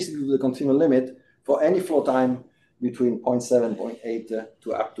be very easy to do the continuum limit for any flow time between 0.7, 0.8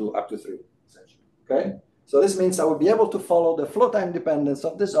 to up to 3, essentially. Okay, so this means I will be able to follow the flow time dependence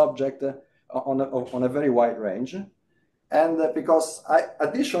of this object on a very wide range, and because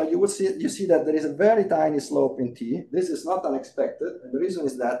additionally you see that there is a very tiny slope in t. This is not unexpected, and the reason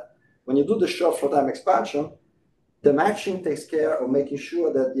is that when you do the short flow time expansion, the matching takes care of making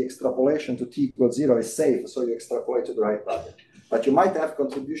sure that the extrapolation to t equals 0 is safe, so you extrapolate to the right value. But you might have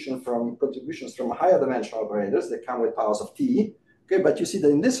contributions from higher dimensional operators that come with powers of t. Okay, but you see that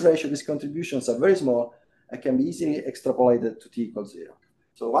in this ratio, these contributions are very small and can be easily extrapolated to t equals 0.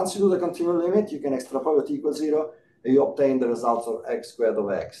 So once you do the continuum limit, you can extrapolate t equals 0, and you obtain the results of x squared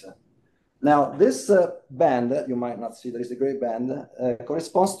of x. Now, this band, you might not see, there is a gray band,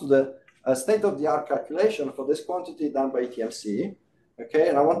 corresponds to the state-of-the-art calculation for this quantity done by ETMC. Okay,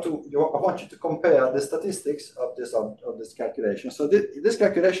 and I want you to compare the statistics of this calculation. So this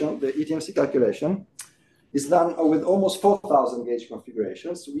calculation, the ETMC calculation, is done with almost 4,000 gauge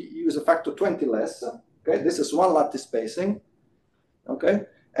configurations. We use a factor 20 less. Okay, this is one lattice spacing. Okay,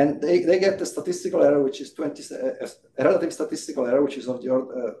 and they get the statistical error, which is a relative statistical error, which is of the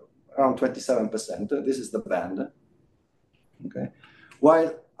order around 27%. This is the band. Okay,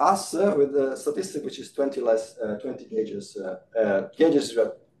 while us with the statistic, which is 20 gauges, gauges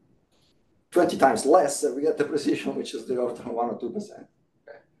 20 times less, we get the precision, which is the order of 1 or 2%.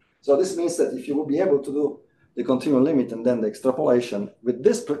 Okay. So this means that if you will be able to do the continuum limit and then the extrapolation with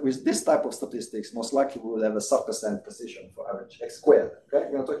this type of statistics, most likely we will have a sub% precision for average x squared. Okay,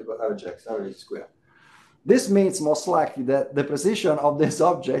 we're not talking about average x, average squared. This means most likely that the precision of this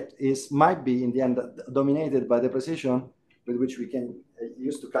object might be in the end dominated by the precision with which we can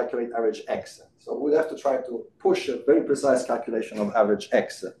use to calculate average x. So we'll have to try to push a very precise calculation of average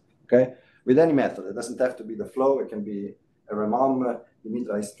x, okay, with any method. It doesn't have to be the flow, it can be a renorm.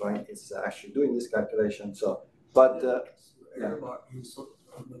 Dimitra is actually doing this calculation. So, but yeah.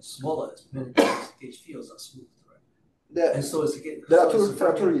 Much smaller, as many gauge fields are smooth, right? And so there are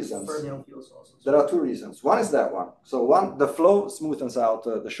two reasons. There are two reasons. One is that one. So the flow smoothens out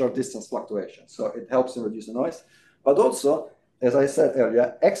the short distance fluctuation, so it helps in reducing noise. But also, as I said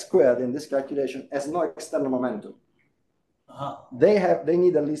earlier, x squared in this calculation has no external momentum. They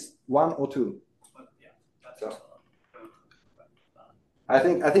need at least 1 or 2. So, I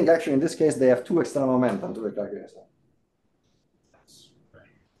think actually in this case they have 2 external momentum to the calculation.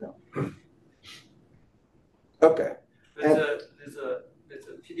 Yeah. Okay. There's a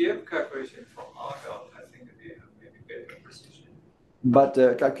PDF calculation from Aachen. I think they have maybe better precision. But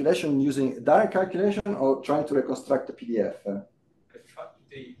calculation using direct calculation or trying to reconstruct the PDF? The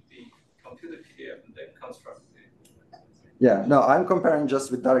computer PDF and then construct it. Yeah, no, I'm comparing just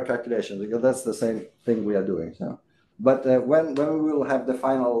with direct calculation because that's the same thing we are doing. So, but when we will have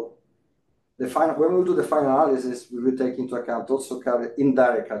when we do the final analysis, we will take into account also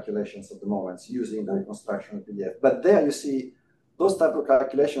indirect calculations of the moments using the reconstruction of PDF. But there you see those type of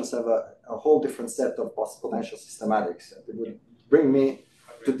calculations have a whole different set of potential systematics. It would bring me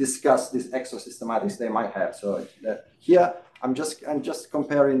to discuss these exosystematics they might have. So here I'm just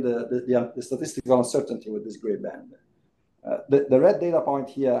comparing the statistical uncertainty with this gray band. The red data point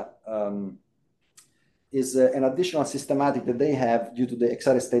here is an additional systematic that they have due to the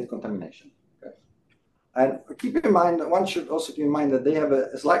excited state contamination. Okay. And keep in mind, one should also keep in mind that they have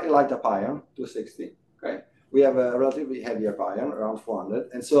a slightly lighter pion, 260. Okay, we have a relatively heavier pion, around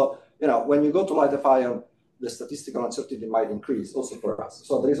 400. And so, when you go to lighter pion, the statistical uncertainty might increase also for us.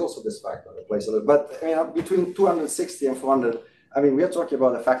 So there is also this factor that plays a little. But between 260 and 400, we are talking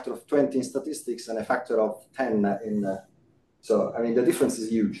about a factor of 20 in statistics and a factor of 10 in. So the difference is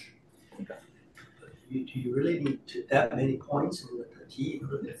huge. Okay. Do you really need that many points in the T?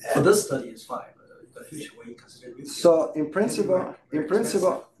 For this study, it's fine. But the future way, because so in principle,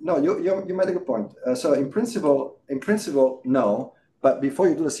 no. You made a good point. So in principle, no. But before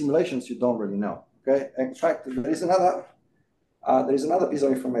you do the simulations, you don't really know. Okay. In fact, there is another piece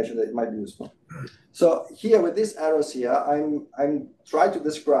of information that might be useful. So here with these arrows here, I'm trying to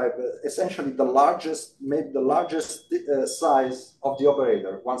describe essentially the largest size of the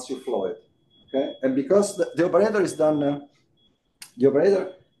operator once you flow it. Okay, and because the operator is done, the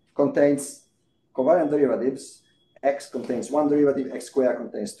operator contains covariant derivatives. X contains 1 derivative, x squared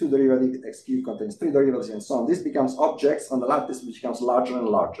contains 2 derivatives, x cubed contains 3 derivatives, and so on. This becomes objects on the lattice, which becomes larger and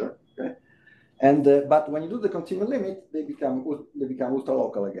larger. Okay, and but when you do the continuum limit, they become ultra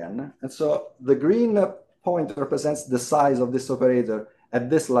local again. And so the green point represents the size of this operator at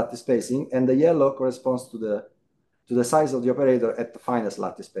this lattice spacing, and the yellow corresponds to the size of the operator at the finest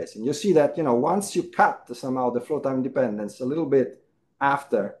lattice spacing. You see that, once you cut somehow the flow time dependence a little bit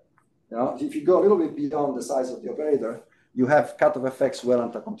after, if you go a little bit beyond the size of the operator, you have cutoff effects well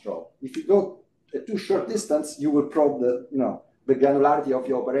under control. If you go a too short distance, you will probe the granularity of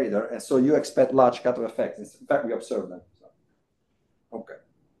your operator, and so you expect large cutoff effects. In fact, we observe them. So, okay.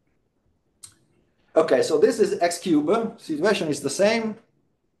 Okay, so this is X cube. Situation is the same.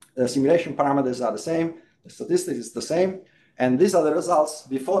 The simulation parameters are the same. The statistics is the same. And these are the results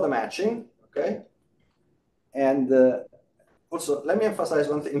before the matching. Okay. And also, let me emphasize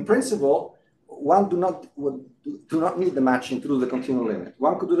one thing. In principle, one do not need the matching to do the continuum limit.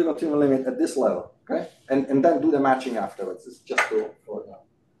 One could do the continuum limit at this level. Okay. And then do the matching afterwards. It's just for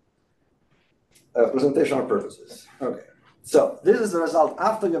presentational purposes. Okay. So this is the result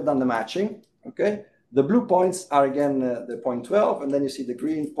after you have done the matching. Okay, the blue points are again the 0.12, and then you see the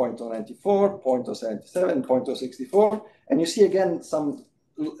green 0.094, 0.077, 0.064, and you see again some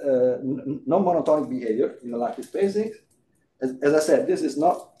non-monotonic behavior in the lattice spacing. As I said, this is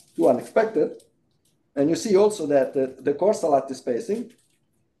not too unexpected, and you see also that the coarser lattice spacing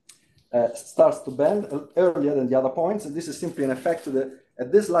starts to bend earlier than the other points, and this is simply an effect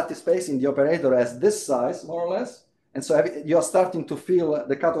at this lattice spacing, the operator has this size, more or less. And so you're starting to feel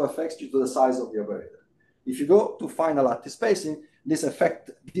the cutoff effects due to the size of the operator. If you go to final lattice spacing, this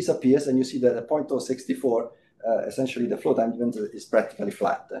effect disappears, and you see that at 0.064, essentially the flow time is practically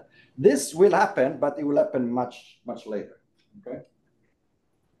flat. This will happen, but it will happen much, much later. Okay.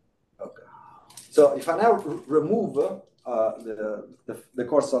 Okay. So if I now remove the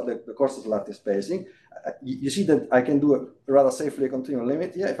course of lattice spacing, you see that I can do a rather safely a continuum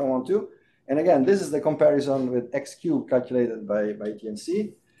limit here if I want to. And again, this is the comparison with X cube calculated by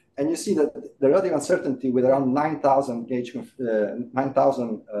TNC. And you see that the relative uncertainty with around 9,000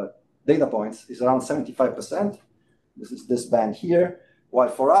 data points is around 75%. This is this band here. While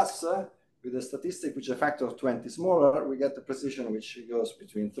for us, with a statistic which is a factor of 20 smaller, we get the precision which goes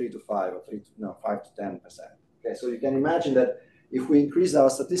between 3 to 5 or 5 to 10%. Okay, so you can imagine that if we increase our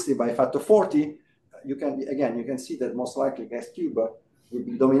statistic by a factor 40, you can see that most likely X cube will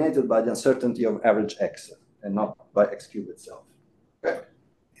be dominated by the uncertainty of average X and not by X cube itself. Okay.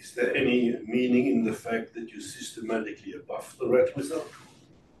 Is there any meaning in the fact that you systematically above the red result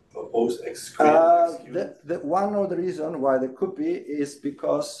for both X squared and X cubed? The one of the reason why there could be is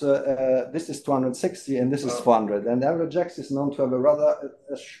because this is 260 and this is 400, and the average X is known to have a rather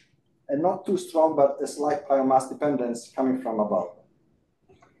and not too strong, but a slight higher mass dependence coming from above.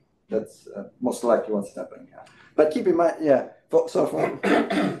 That's most likely what's happening here. But keep in mind,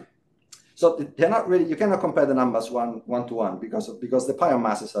 so they're not really. You cannot compare the numbers one to one because the pion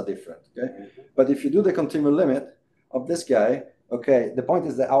masses are different. Okay, but if you do the continuum limit of this guy, okay, the point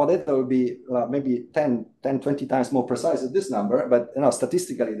is that our data will be maybe 10, 20 times more precise at this number, but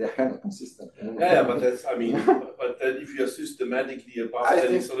statistically they're kind of consistent. Yeah, but that's but then if you're systematically above,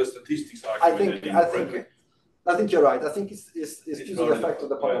 then so the statistics are. I think you're right. I think it's due to the effect of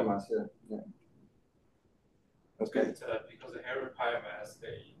the pion mass. Yeah. Okay. Because the error pion mass,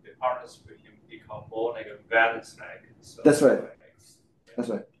 the partners with him become more like a valence lag. So that's right. That's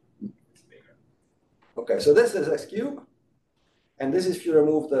right. It's bigger. Okay, so this is X cube. And this is if you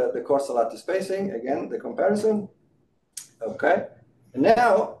remove the coarser lattice spacing, again, the comparison. Okay. And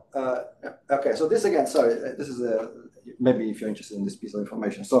now, okay, so this again, sorry, this is maybe if you're interested in this piece of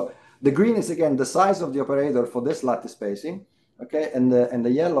information. So the green is again the size of the operator for this lattice spacing. Okay, and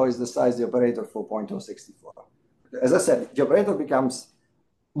the yellow is the size of the operator for 0.064. As I said, the operator becomes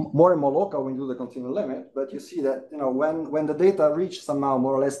more and more local when you do the continuum limit, but you see that when the data reach somehow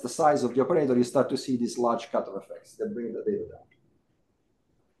more or less the size of the operator, you start to see these large cutoff effects that bring the data down.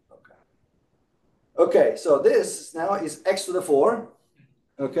 Okay, so this now is x to the 4.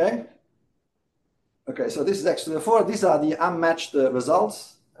 Okay. Okay, so this is x to the 4. These are the unmatched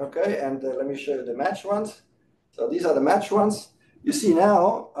results. Okay, and let me show you the matched ones. So these are the matched ones. You see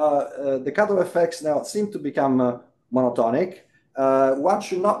now the cutoff effects now seem to become monotonic. One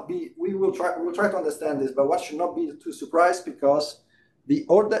should not be. We'll try to understand this, but one should not be too surprised because the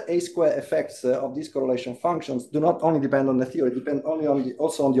order A square effects of these correlation functions do not only depend on the theory; depend only on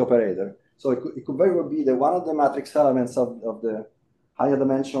also on the operator. So it could very well be that one of the matrix elements of the higher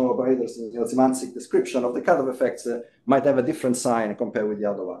dimensional operators in the semantic description of the cutoff effects might have a different sign compared with the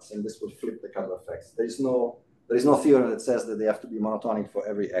other ones, and this would flip the cutoff effects. There is no theorem that says that they have to be monotonic for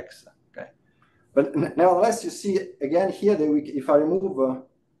every x. Okay, but nevertheless, you see again here that if I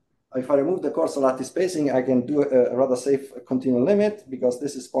remove the coarser lattice spacing, I can do a rather safe continuum limit because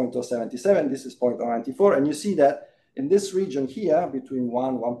this is 0.077, this is 0.094, and you see that in this region here, between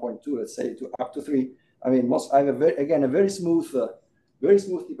 1, 1.2, let's say, to up to 3, I mean, I have a very smooth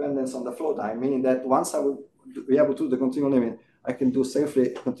dependence on the flow time, meaning that once I will be able to do the continuum limit, I can do safely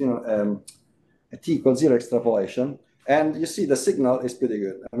continuum a t equals 0 extrapolation, and you see the signal is pretty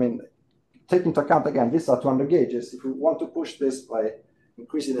good. I mean, take into account again, these are 200 gauges. If we want to push this by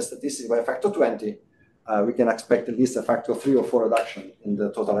increasing the statistic by a factor 20, we can expect at least a factor 3 or 4 reduction in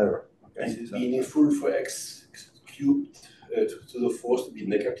the total error. Okay? Is it meaningful for x cubed to the force to be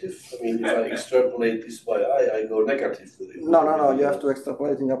negative? I mean, if I extrapolate this by I go negative with it. No, you have to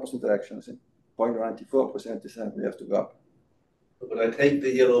extrapolate in the opposite direction. 0.94%, you have to go up. But I take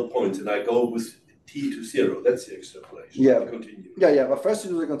the yellow points and I go with t to 0. That's the extrapolation. Yeah. Continue. Yeah. But first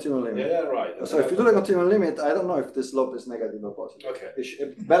you do the continuum limit. Yeah, right. So if you do the continuum limit, I don't know if the slope is negative or positive. Okay.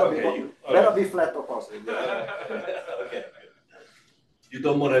 It better be flat or positive. Yeah. Okay. You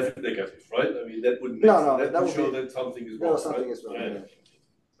don't want to have it negative, right? I mean, that would make that would show that something is wrong. No, something is wrong. Yeah.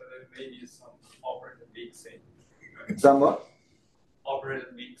 So there may be some operator weak thing. Some what?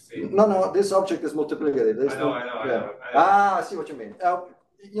 Operator weak thing. No, this object is multiplicative. I know. I see what you mean.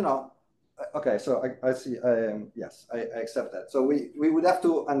 You know, okay, so I see, yes, I accept that. So we would have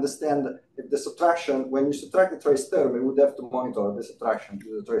to understand if the subtraction, when you subtract the trace term, we would have to monitor the subtraction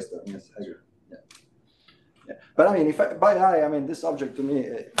to the trace term. Yes, I agree. Yeah. But I mean, if by I mean this object to me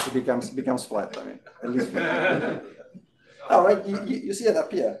it becomes flat. I mean, at least. All right, you see it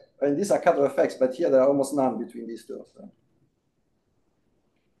up here. I mean, these are cutoff effects, but here there are almost none between these two. So.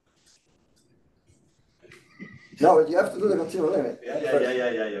 No, but you have to do the continuum limit. Yeah,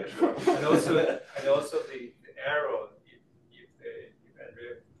 sure. And also the arrow. If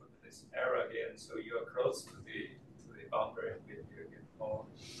Andrea put this arrow again, so you are close to the boundary with your phone.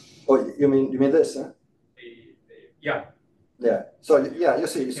 Oh, you mean this? Huh? Yeah. Yeah. So yeah, you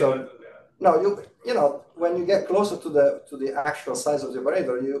see. So no, you know when you get closer to the actual size of the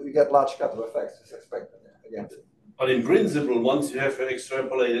operator, you get large cutoff effects as expected. Again. But in principle, once you have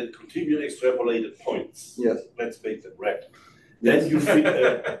continuum extrapolated points, yes. Let's make them red. Then you fit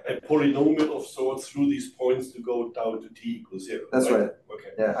a polynomial of sorts through these points to go down to t equals 0. That's right.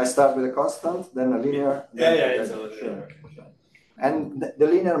 Okay. Yeah, I start with a constant, then a linear. Sure. And the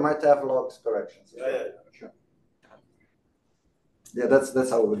linear might have logs corrections. Sure. Yeah,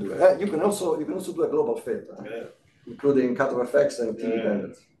 that's how we do it. You can also do a global fit, including cutoff effects and t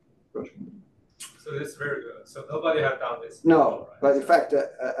dependence. So this is very good. So nobody have done this. No, before, right? but in fact,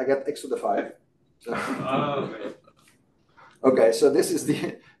 I get x to the 5. So. Okay. Okay, so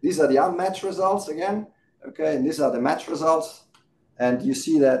these are the unmatched results again. Okay, and these are the matched results, and you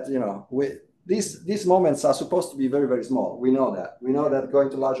see that these moments are supposed to be very, very small. We know that. We know that going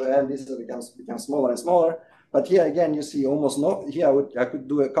to larger n, this becomes smaller and smaller. But here again, you see almost no. Here I could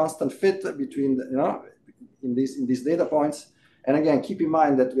do a constant fit between in these data points. And again, keep in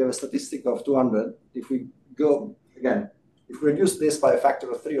mind that we have a statistic of 200. If we reduce this by a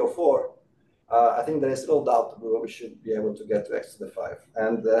factor of 3 or 4, I think there is no doubt that we should be able to get to x to the 5.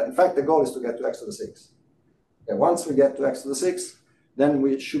 And in fact, the goal is to get to x to the 6. Okay, once we get to x to the 6, then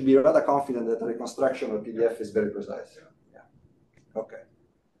we should be rather confident that the reconstruction of PDF is very precise. Yeah. Okay.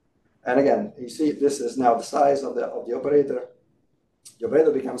 And again, you see, this is now the size of the operator. The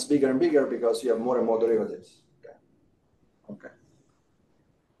operator becomes bigger and bigger because you have more and more derivatives.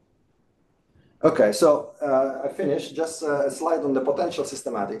 Okay, so I finished. Just a slide on the potential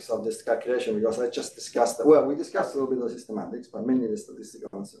systematics of this calculation because I just discussed, we discussed a little bit of systematics, but mainly the statistical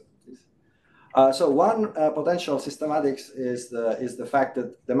uncertainties. So one potential systematics is the fact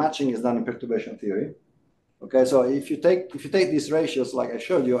that the matching is done in perturbation theory. Okay, so if you take these ratios like I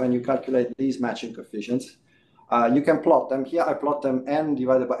showed you and you calculate these matching coefficients, you can plot them. Here I plot them n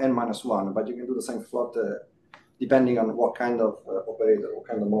divided by n minus 1, but you can do the same plot depending on what kind of operator, what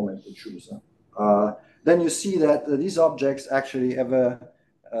kind of moment you choose. Then you see that these objects actually have a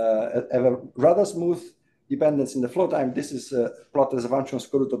rather smooth dependence in the flow time. This is plotted as a function of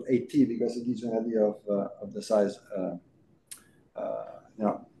square root of 8t because it gives you an idea of the size.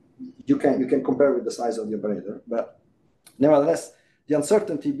 You can compare with the size of the operator, but nevertheless, the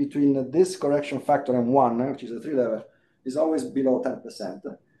uncertainty between this correction factor and 1, which is a 3 level, is always below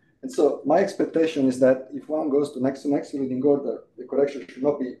 10%. And so my expectation is that if one goes to next leading order, the correction should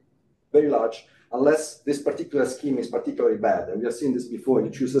not be very large unless this particular scheme is particularly bad. And we have seen this before. You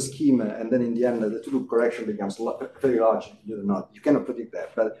choose a scheme and then in the end, the two-loop correction becomes very large. You cannot predict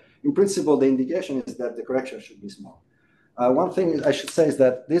that. But in principle, the indication is that the correction should be small. One thing I should say is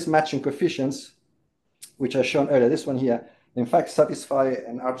that these matching coefficients, which I shown earlier, this one here, in fact satisfy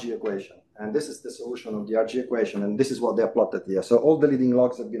an RG equation. And this is the solution of the RG equation. And this is what they are plotted here. So all the leading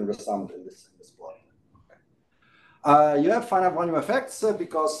logs have been resummed in this plot. You have finite volume effects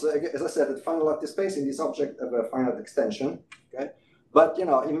because, as I said, the finite lattice space in this object have a finite extension. Okay, but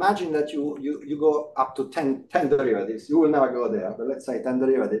imagine that you go up to 10 derivatives. You will never go there, but let's say 10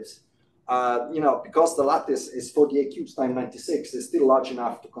 derivatives. Because the lattice is 48 cubes times 96, it's still large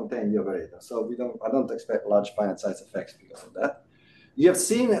enough to contain the operator. So I don't expect large finite size effects because of that. You have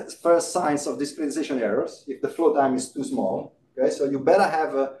seen first signs of discretization errors if the flow time is too small. Okay, so you better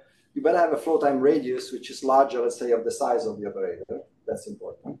have a flow time radius which is larger, let's say, of the size of the operator. That's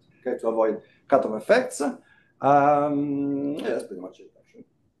important. Okay, to avoid cutoff effects. Yeah, that's pretty much it, actually.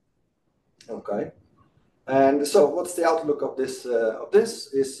 Okay. And so, what's the outlook of this?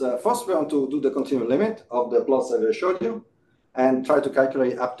 First we want to do the continuum limit of the plots I showed you, and try to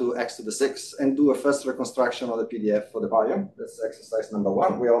calculate up to x to the 6, and do a first reconstruction of the PDF for the volume. That's exercise number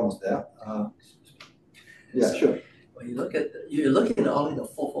 1. We're almost there. Yeah, sure. When you're looking at only the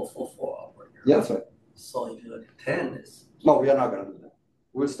 4 operator. Yeah, that's right. So if you look at 10, it's no, we are not going to do that.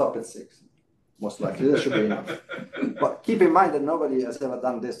 We'll stop at 6. Most likely, that should be enough. But keep in mind that nobody has ever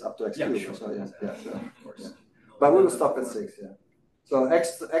done this up to x cubed. Sure. So sure. Of course. Yeah. But we will stop at 6. Yeah. So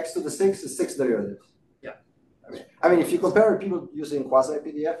x to the 6 is 6 derivatives. Yeah. I mean, if you compare people using quasi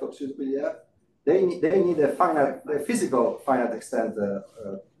PDF or pseudo PDF, they need a physical finite extent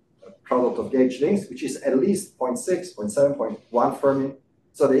product of gauge lengths, which is at least 0.6, 0.7, 0.1 fermion.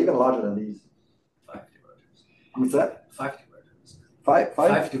 So they're even larger than these. 5 derivatives. What's that? 5 derivatives.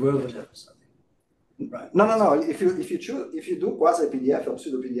 5 derivatives. Right. No. If you do quasi PDF or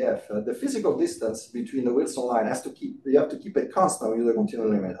pseudo PDF, the physical distance between the Wilson line you have to keep it constant with the continuum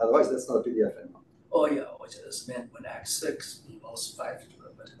limit. Otherwise, that's not a PDF anymore. Oh yeah, which is meant when x6 equals 5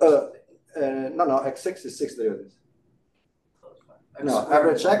 derivatives. No, x6 is 6 derivatives.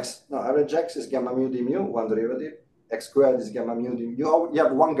 Average x is gamma mu d mu, 1 derivative. X squared is gamma mu d mu. You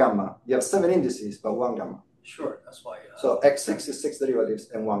have 1 gamma. You have 7 indices, but 1 gamma. Sure, that's why. So x6 is 6 derivatives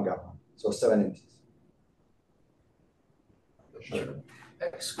and 1 gamma. So 7 indices. Sure.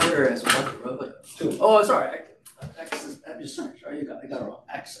 X squared has 1 derivative. 2. Oh, sorry. X is sorry, you got it wrong.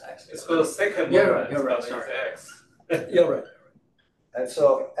 X. It's for the second You're moment, right, you're right, but sorry. it's x. You're right. And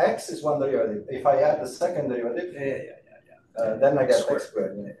so x is 1 derivative. If I add the second derivative, then I get x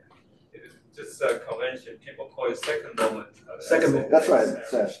squared. Yeah. It's just a convention. People call it second moment. Second moment. That's right,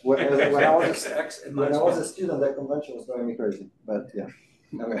 Sash. When I was a student, that convention was driving me crazy. But yeah.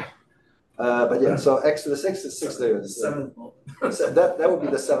 Okay. But yeah, so x to the 6 is 6 derivatives. 7th moment. So that would be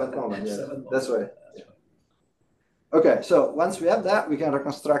the 7th moment. Yeah, that's right. Yeah. Okay, so once we have that, we can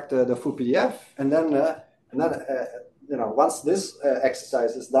reconstruct the full PDF, and then once this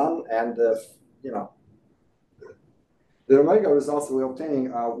exercise is done, and the numerical results we're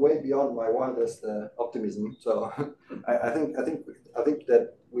obtaining are way beyond my wildest optimism. So I think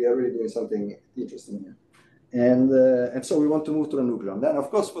that we are really doing something interesting here. And so we want to move to the nucleon. Then, of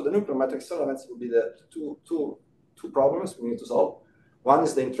course, for the nucleon, matrix elements will be the two problems we need to solve. One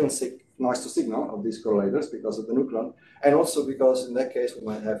is the intrinsic noise to signal of these correlators because of the nucleon, and also because in that case we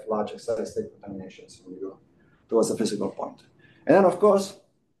might have large excited state contaminations when we go towards the physical point. And then, of course,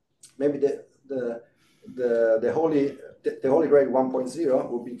 maybe the holy grade 1.0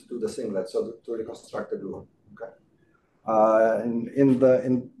 will be to do the singlet, so to reconstruct the gluon.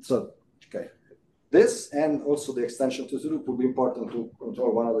 Okay. This and also the extension to the loop will be important to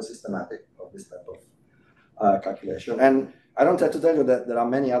control one of the systematic of this type of calculation. And I don't have to tell you that there are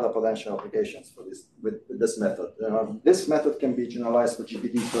many other potential applications for this with this method. This method can be generalized for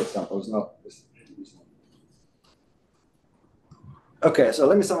GPD, for example. It's not this. Okay, so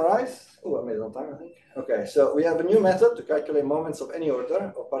let me summarize. Oh, I made it on time, I think. Okay, so we have a new method to calculate moments of any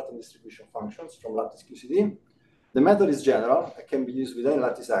order of parton distribution functions from lattice QCD. The method is general. It can be used with any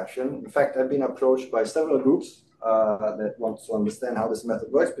lattice action. In fact, I've been approached by several groups that want to understand how this method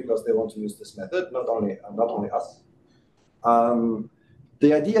works because they want to use this method, not only us.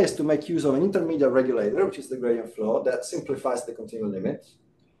 The idea is to make use of an intermediate regulator, which is the gradient flow, that simplifies the continuum limit.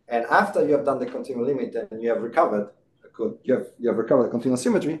 And after you have done the continuum limit and you have recovered the continuum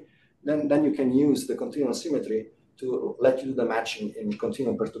symmetry, then you can use the continuum symmetry to let you do the matching in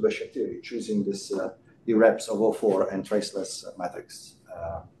continuum perturbation theory, choosing this reps of O4 and traceless matrix,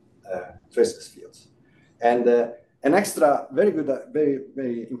 traceless fields. And an extra very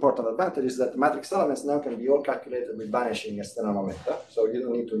very important advantage is that matrix elements now can be all calculated with vanishing external momenta, so you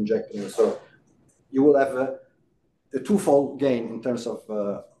don't need to inject any. So you will have a twofold gain in terms of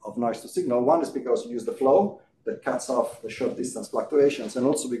noise to signal. One is because you use the flow that cuts off the short distance fluctuations, and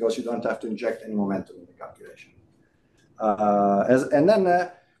also because you don't have to inject any momentum in the calculation.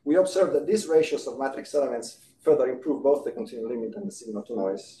 We observe that these ratios of matrix elements further improve both the continuum limit and the signal to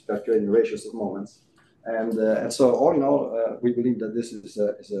noise, calculating ratios of moments. And so all in all, we believe that this is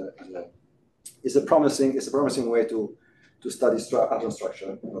a promising way to study atom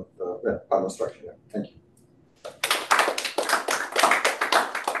structure of pattern structure. Yeah. Thank you.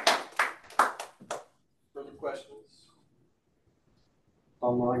 Further questions?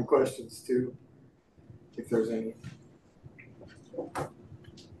 Online questions too, if there's any.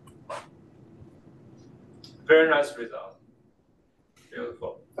 Very nice result.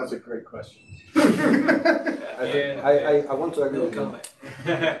 Beautiful. That's a great question. I want to agree. No comment.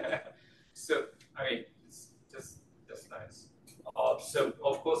 So, I mean, it's just nice. So,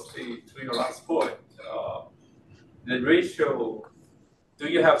 of course, to your last point, the ratio, do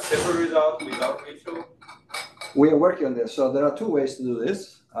you have separate result without ratio? We are working on this. So there are two ways to do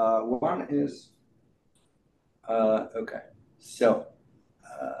this. One is, okay, so,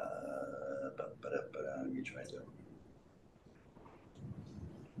 let me try to,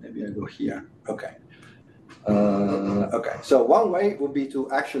 maybe I go here, okay. Okay, so one way would be to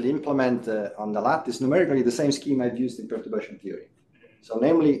actually implement on the lattice numerically the same scheme I've used in perturbation theory. So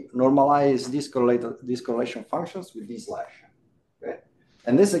namely, normalize these correlation functions with d slash, okay?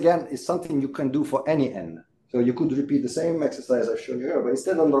 And this again is something you can do for any n. So you could repeat the same exercise I've shown you here, but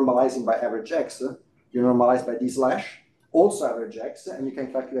instead of normalizing by average x, you normalize by d slash, also average x, and you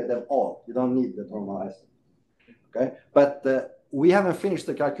can calculate them all. You don't need the normalizing, okay? But we haven't finished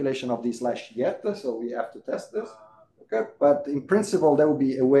the calculation of d slash yet, so we have to test this, okay? But in principle, there will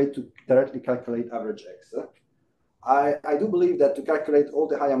be a way to directly calculate average x. I do believe that to calculate all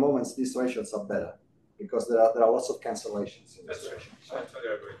the higher moments, these ratios are better, because there are lots of cancellations in this ratio. I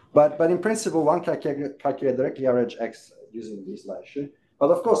totally agree. But in principle, one can calculate directly average x using d slash.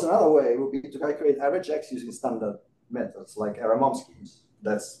 But of course, another way would be to calculate average x using standard methods like RMM schemes.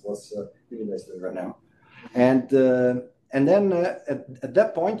 That's what's university right now. And then at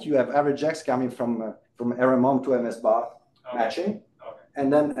that point, you have average x coming from RMM to MS bar matching.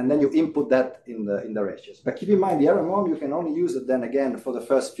 And then you input that in the ratios. But keep in mind, the RMM, you can only use it then again for the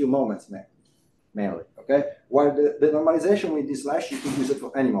first few moments mainly, okay? While the normalization with this slash, you can use it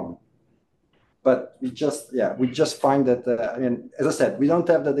for any moment. But we just find that, I mean, as I said, we don't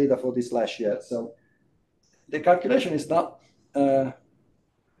have the data for this slash yet. So the calculation is not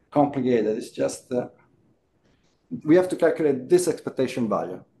complicated. It's just, we have to calculate this expectation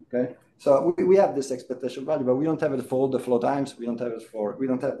value, okay? So we have this expectation value, but we don't have it for all the flow times. We don't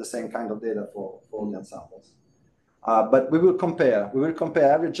have the same kind of data for all the ensembles. But we will compare. We will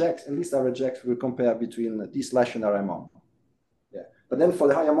compare average x, at least average x. We will compare between d slash and RMM. Yeah. But then for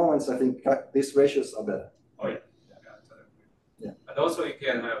the higher moments, I think these ratios are better. Oh yeah. Yeah. And also you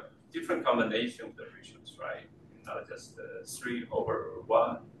can have different combination of the ratios, right? Not just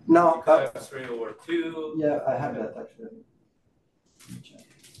 3/1. No. You can have 3/2. Yeah, I have that actually.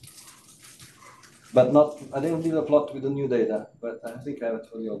 But not. I didn't do the plot with the new data, but I think I have it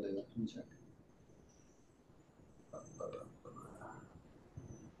for the old data. Let me check.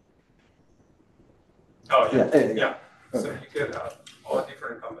 Oh yeah, yeah. So you could have all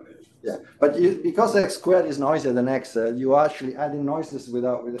different combinations. Yeah, but because x squared is noisier than x, you are actually adding noises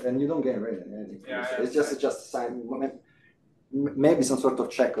and you don't get rid of anything. Yeah, it's just a sign, maybe some sort of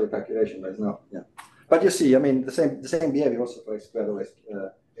check or calculation, but it's not. Yeah, but you see, I mean, the same behavior also for x squared or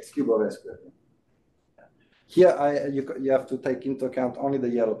x cubed over x squared. Yeah. Here, you have to take into account only the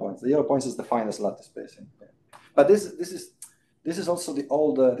yellow points. The yellow points is the finest lattice spacing. Yeah. But this is also the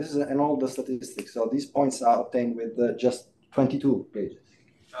older. This is an older statistic. So these points are obtained with just 22 pages.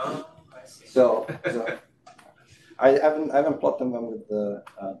 Oh, I see. So I haven't plotted them with the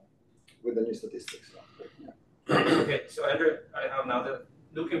new statistics. So, yeah. Okay, so Andrea, I have another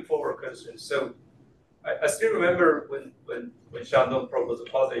looking forward question. So I still remember when Shindler proposed the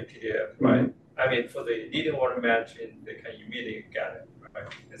positive PDF, right? Mm-hmm. I mean, for the leading order matching, they can immediately get it,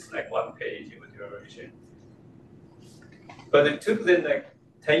 right? It's like one page with your version. But it took them like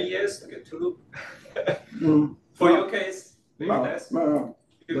 10 years to get to loop. For your case, maybe less. No.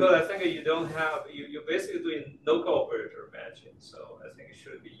 Because I think you don't have, you're basically doing local operator matching, so I think it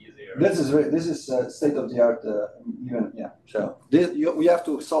should be easier. This is state of the art, even, yeah. So we have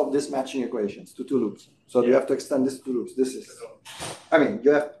to solve this matching equations to two loops. So you have to extend this to two loops. This is, I mean,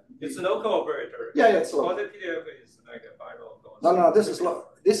 you have. It's a local operator. Yeah, it's local. The PDF is like a final. No, this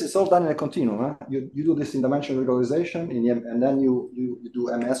is all done in a continuum. Huh? You do this in dimensional regularization, and then you do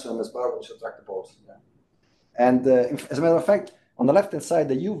MS or MS bar when you subtract the poles. Yeah. And as a matter of fact, on the left hand side,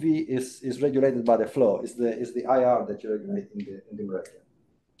 the UV is regulated by the flow. Is the IR that you regulate in the molecular.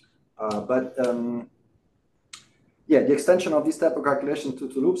 Yeah, the extension of this type of calculation to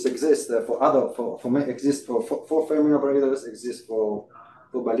loops exists for fermion operators. Exists for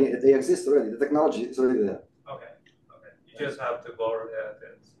They exist already. The technology is already there. Okay. You just have to borrow that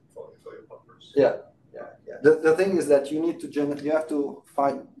and for your purpose. Yeah. The thing is that you need to you have to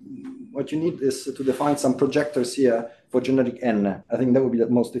find what you need is to define some projectors here for generic n. I think that would be the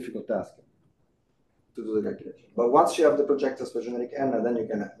most difficult task to do the calculation. But once you have the projectors for generic n, then you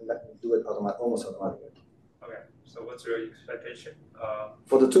can do it almost automatically. Okay. So what's your expectation?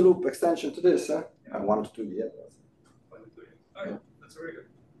 For the two loop extension to this, 1 to 2, yeah. 1 to 2. Okay, that's very good.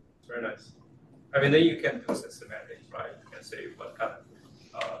 It's very nice. I mean, then you can do systematic, right? You can say what kind of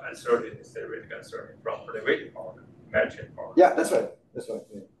uncertainty is theoretic uncertainty from the weighting power, matching power. Yeah, that's right.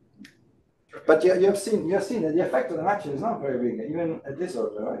 Yeah. But you have seen that the effect of the matching is not very big, even at this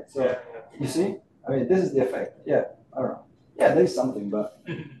order, right? So you see, I mean, this is the effect. Yeah, I don't know. Yeah, there is something, but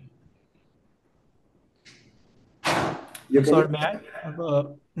Sorry, may I have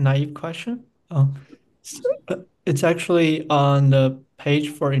a naive question? It's actually on the page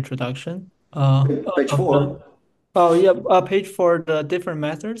for introduction. Page 4. Page for the different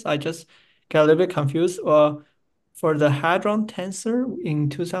methods. I just got a little bit confused. For the hadron tensor in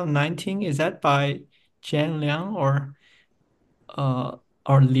 2019, is that by Jian Liang or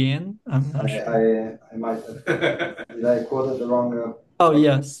Lian? I'm not sure. I might have. Did I quote the wrong? Oh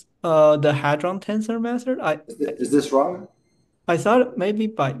yes. The hadron tensor method. Is this wrong? I thought maybe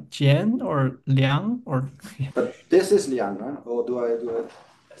by Jian or Liang or. But this is Liang, right? Or do I do it?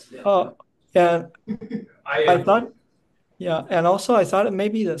 Oh yeah. I thought. Yeah, and also I thought it may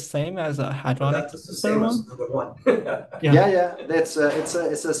be the same as a hadronic That's the same as one. number 1. Yeah. That's it's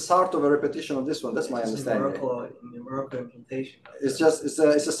a sort of a repetition of this one. That's my understanding. Numerical imputation. It's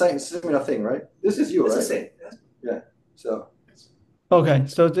the same similar thing, right? This is you, It's right? the same. Yeah. So. Okay,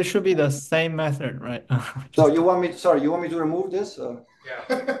 so this should be the same method, right? So you want me to remove this?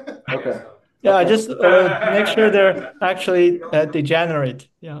 Yeah. Okay. Yeah, I just make sure they're actually degenerate.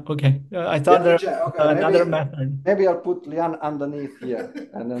 Yeah, okay. I thought there's another method. Maybe I'll put Lian underneath here,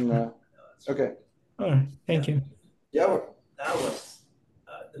 and then okay. All right, thank you. Yeah. That was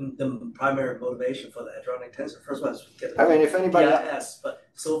the primary motivation for the hadronic tensor. First one is to get I mean, if anybody, DIS, but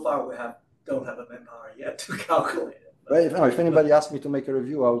so far we don't have a manpower yet to calculate it. Right, if anybody asks me to make a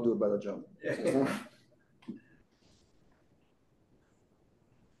review, I'll do a better job.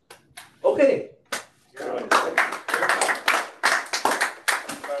 Okay.